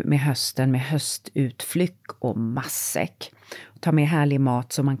underbart nu med hösten med höstutflykt och matsäck. Ta med härlig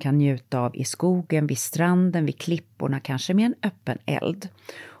mat som man kan njuta av i skogen, vid stranden, vid klipporna, kanske med en öppen eld.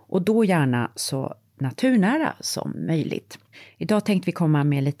 Och då gärna så naturnära som möjligt. Idag tänkte vi komma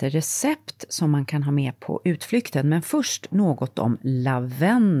med lite recept som man kan ha med på utflykten. Men först något om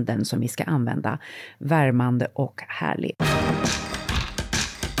lavendeln som vi ska använda. Värmande och härlig.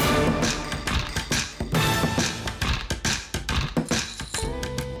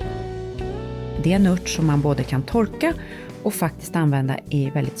 Det är en ört som man både kan torka och faktiskt använda i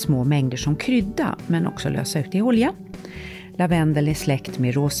väldigt små mängder som krydda. Men också lösa ut i olja. Lavendel är släkt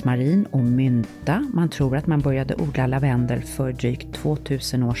med rosmarin och mynta. Man tror att man började odla lavendel för drygt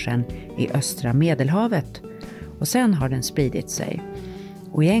 2000 år sedan i östra Medelhavet. Och sen har den spridit sig.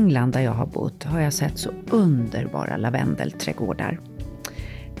 Och i England där jag har bott har jag sett så underbara lavendelträdgårdar.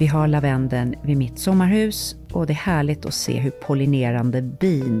 Vi har lavendeln vid mitt sommarhus och det är härligt att se hur pollinerande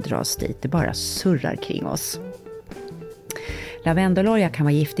bin dras dit. Det bara surrar kring oss. Lavendelolja kan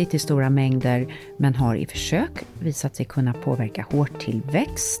vara giftigt i stora mängder men har i försök visat sig kunna påverka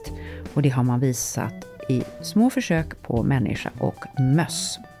hårtillväxt och det har man visat i små försök på människa och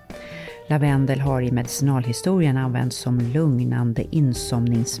möss. Lavendel har i medicinalhistorien använts som lugnande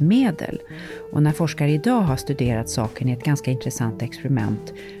insomningsmedel och när forskare idag har studerat saken i ett ganska intressant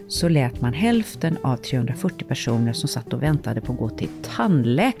experiment så lät man hälften av 340 personer som satt och väntade på att gå till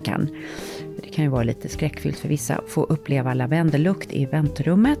tandläkaren. Det kan ju vara lite skräckfyllt för vissa, få uppleva lavendellukt i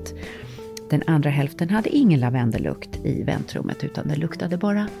väntrummet. Den andra hälften hade ingen lavendellukt i väntrummet utan det luktade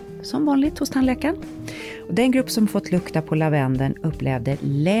bara som vanligt hos tandläkaren. Och den grupp som fått lukta på lavendeln upplevde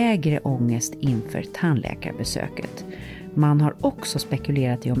lägre ångest inför tandläkarbesöket. Man har också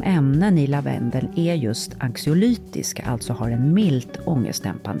spekulerat i om ämnen i lavendeln är just anxiolytiska, alltså har en milt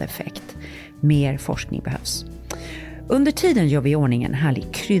ångestdämpande effekt. Mer forskning behövs. Under tiden gör vi i ordning en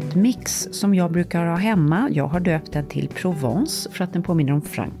härlig kryddmix som jag brukar ha hemma. Jag har döpt den till Provence för att den påminner om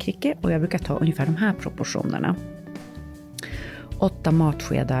Frankrike och jag brukar ta ungefär de här proportionerna. 8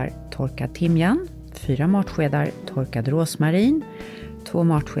 matskedar torkad timjan, 4 matskedar torkad rosmarin, 2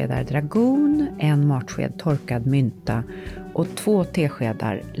 matskedar dragon, 1 matsked torkad mynta och 2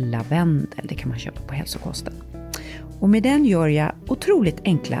 teskedar lavendel. Det kan man köpa på hälsokosten. Och med den gör jag otroligt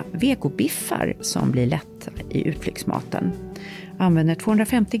enkla vegobiffar som blir lätt i utflyktsmaten. Använder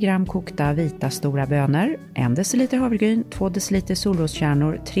 250 gram kokta vita stora bönor, 1 deciliter havregryn, 2 deciliter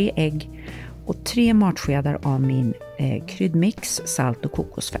solroskärnor, 3 ägg och 3 matskedar av min kryddmix, salt och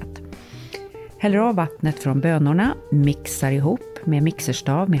kokosfett. Häller av vattnet från bönorna, mixar ihop med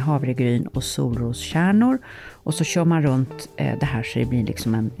mixerstav med havregryn och solroskärnor. Och så kör man runt det här så det blir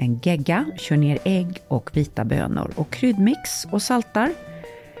liksom en gegga. Kör ner ägg och vita bönor och kryddmix och saltar.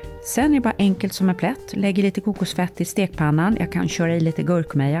 Sen är det bara enkelt som en plätt. Lägger lite kokosfett i stekpannan. Jag kan köra i lite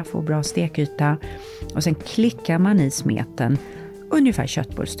gurkmeja, få bra stekyta. Och sen klickar man i smeten, ungefär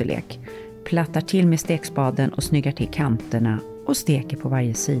köttbullsstorlek. Plattar till med stekspaden och snyggar till kanterna och steker på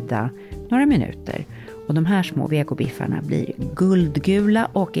varje sida några minuter. Och de här små vegobiffarna blir guldgula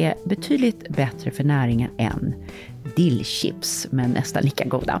och är betydligt bättre för näringen än dillchips, men nästan lika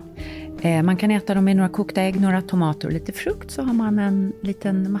goda. Man kan äta dem med några kokta ägg, några tomater och lite frukt, så har man en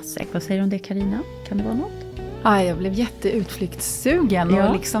liten massäck. Vad säger du om det, Carina? Kan det vara något? Ja, jag blev jätteutflyktssugen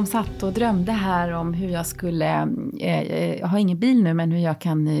och liksom satt och drömde här om hur jag skulle, jag har ingen bil nu, men hur jag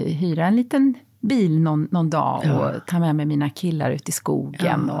kan hyra en liten bil någon dag och ta med mig mina killar ut i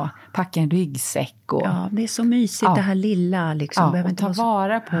skogen och packa en ryggsäck. Och, det är så mysigt det här lilla. Liksom. Och ta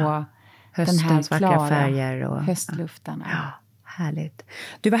vara på höstens den här vackra färger och höstluftarna. Ja, härligt.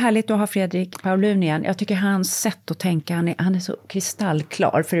 Du, var härligt att ha Fredrik Paulun igen. Jag tycker hans sätt att tänka, han är så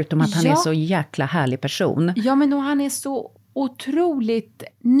kristallklar, förutom att han är så jäkla härlig person. Ja, men han är så otroligt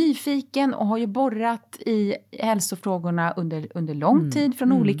nyfiken och har ju borrat i hälsofrågorna under lång tid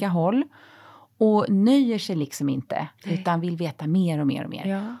från olika håll. Och nöjer sig liksom inte, utan vill veta mer och mer och mer.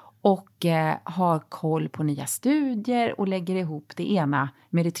 Ja. Och har koll på nya studier och lägger ihop det ena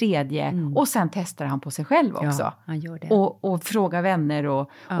med det tredje. Och sen testar han på sig själv också. Ja, han gör det. Och frågar vänner. Och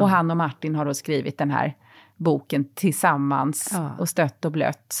han och Martin har då skrivit den här boken tillsammans. Och stött och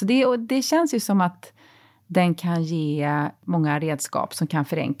blött. Så det känns ju som att den kan ge många redskap som kan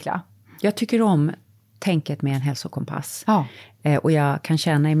förenkla. Jag tycker om tänket med en hälsokompass. Ja. Och jag kan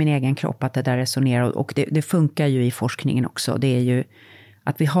känna i min egen kropp att det där resonerar. Och det funkar ju i forskningen också. Det är ju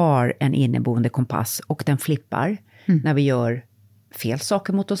att vi har en inneboende kompass och den flippar när vi gör fel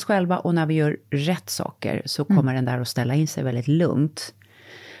saker mot oss själva. Och när vi gör rätt saker så kommer den där att ställa in sig väldigt lugnt.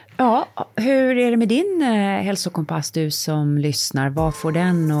 Ja, hur är det med din hälsokompass, du som lyssnar? Vad får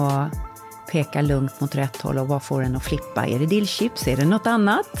den att peka lugnt mot rätt håll och vad får den att flippa? Är det dillchips? Är det något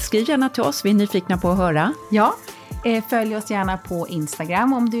annat? Skriv gärna till oss, vi är nyfikna på att höra. Ja, följ oss gärna på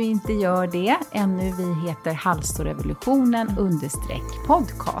Instagram om du inte gör det. Ännu vi heter Halsrevolutionen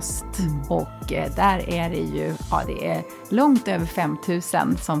 _podcast. Och där är det ju, det är långt över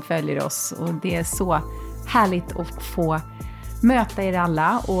 5000 som följer oss. Och det är så härligt att få möta er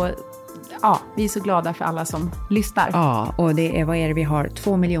alla och vi är så glada för alla som lyssnar. Ja, och det är, vad är det vi har?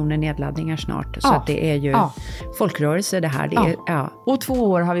 2 miljoner nedladdningar snart. Så att det är ju folkrörelse det här. Det är, Och 2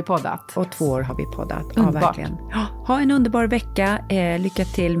 år har vi poddat. Ja, verkligen. Ha en underbar vecka. Lycka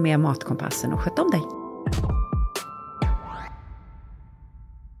till med Matkompassen och sköt om dig.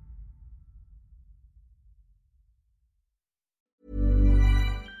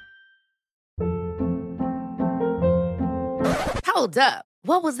 Hold up.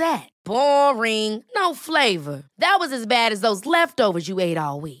 What was that? Boring. No flavor. That was as bad as those leftovers you ate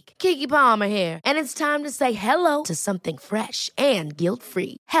all week. Keke Palmer here, and it's time to say hello to something fresh and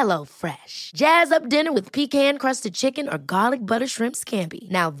guilt-free. Hello Fresh. Jazz up dinner with pecan-crusted chicken or garlic butter shrimp scampi.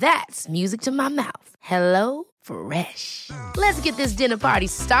 Now that's music to my mouth. Hello Fresh. Let's get this dinner party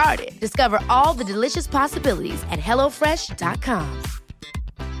started. Discover all the delicious possibilities at hellofresh.com.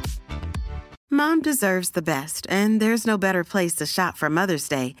 Mom deserves the best, and there's no better place to shop for Mother's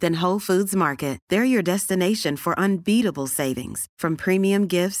Day than Whole Foods Market. They're your destination for unbeatable savings, from premium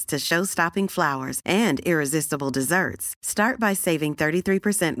gifts to show-stopping flowers and irresistible desserts. Start by saving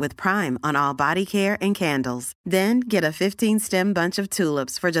 33% with Prime on all body care and candles. Then get a 15-stem bunch of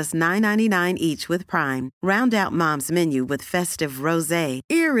tulips for just $9.99 each with Prime. Round out Mom's menu with festive rosé,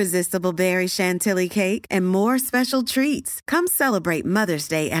 irresistible berry chantilly cake, and more special treats. Come celebrate Mother's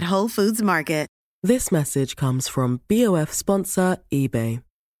Day at Whole Foods Market. This message comes from BOF sponsor eBay.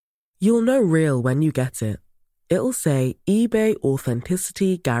 You'll know real when you get it. It'll say eBay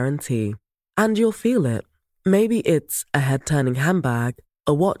Authenticity Guarantee. And you'll feel it. Maybe it's a head-turning handbag,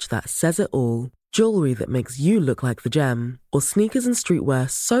 a watch that says it all, jewelry that makes you look like the gem, or sneakers and streetwear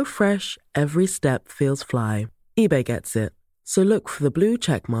so fresh every step feels fly. eBay gets it. So look for the blue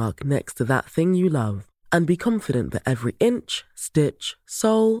check mark next to that thing you love. And be confident that every inch, stitch,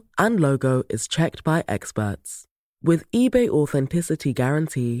 sole, and logo is checked by experts. With eBay Authenticity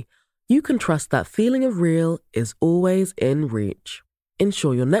Guarantee, you can trust that feeling of real is always in reach.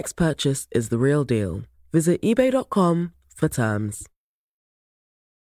 Ensure your next purchase is the real deal. Visit ebay.com for terms.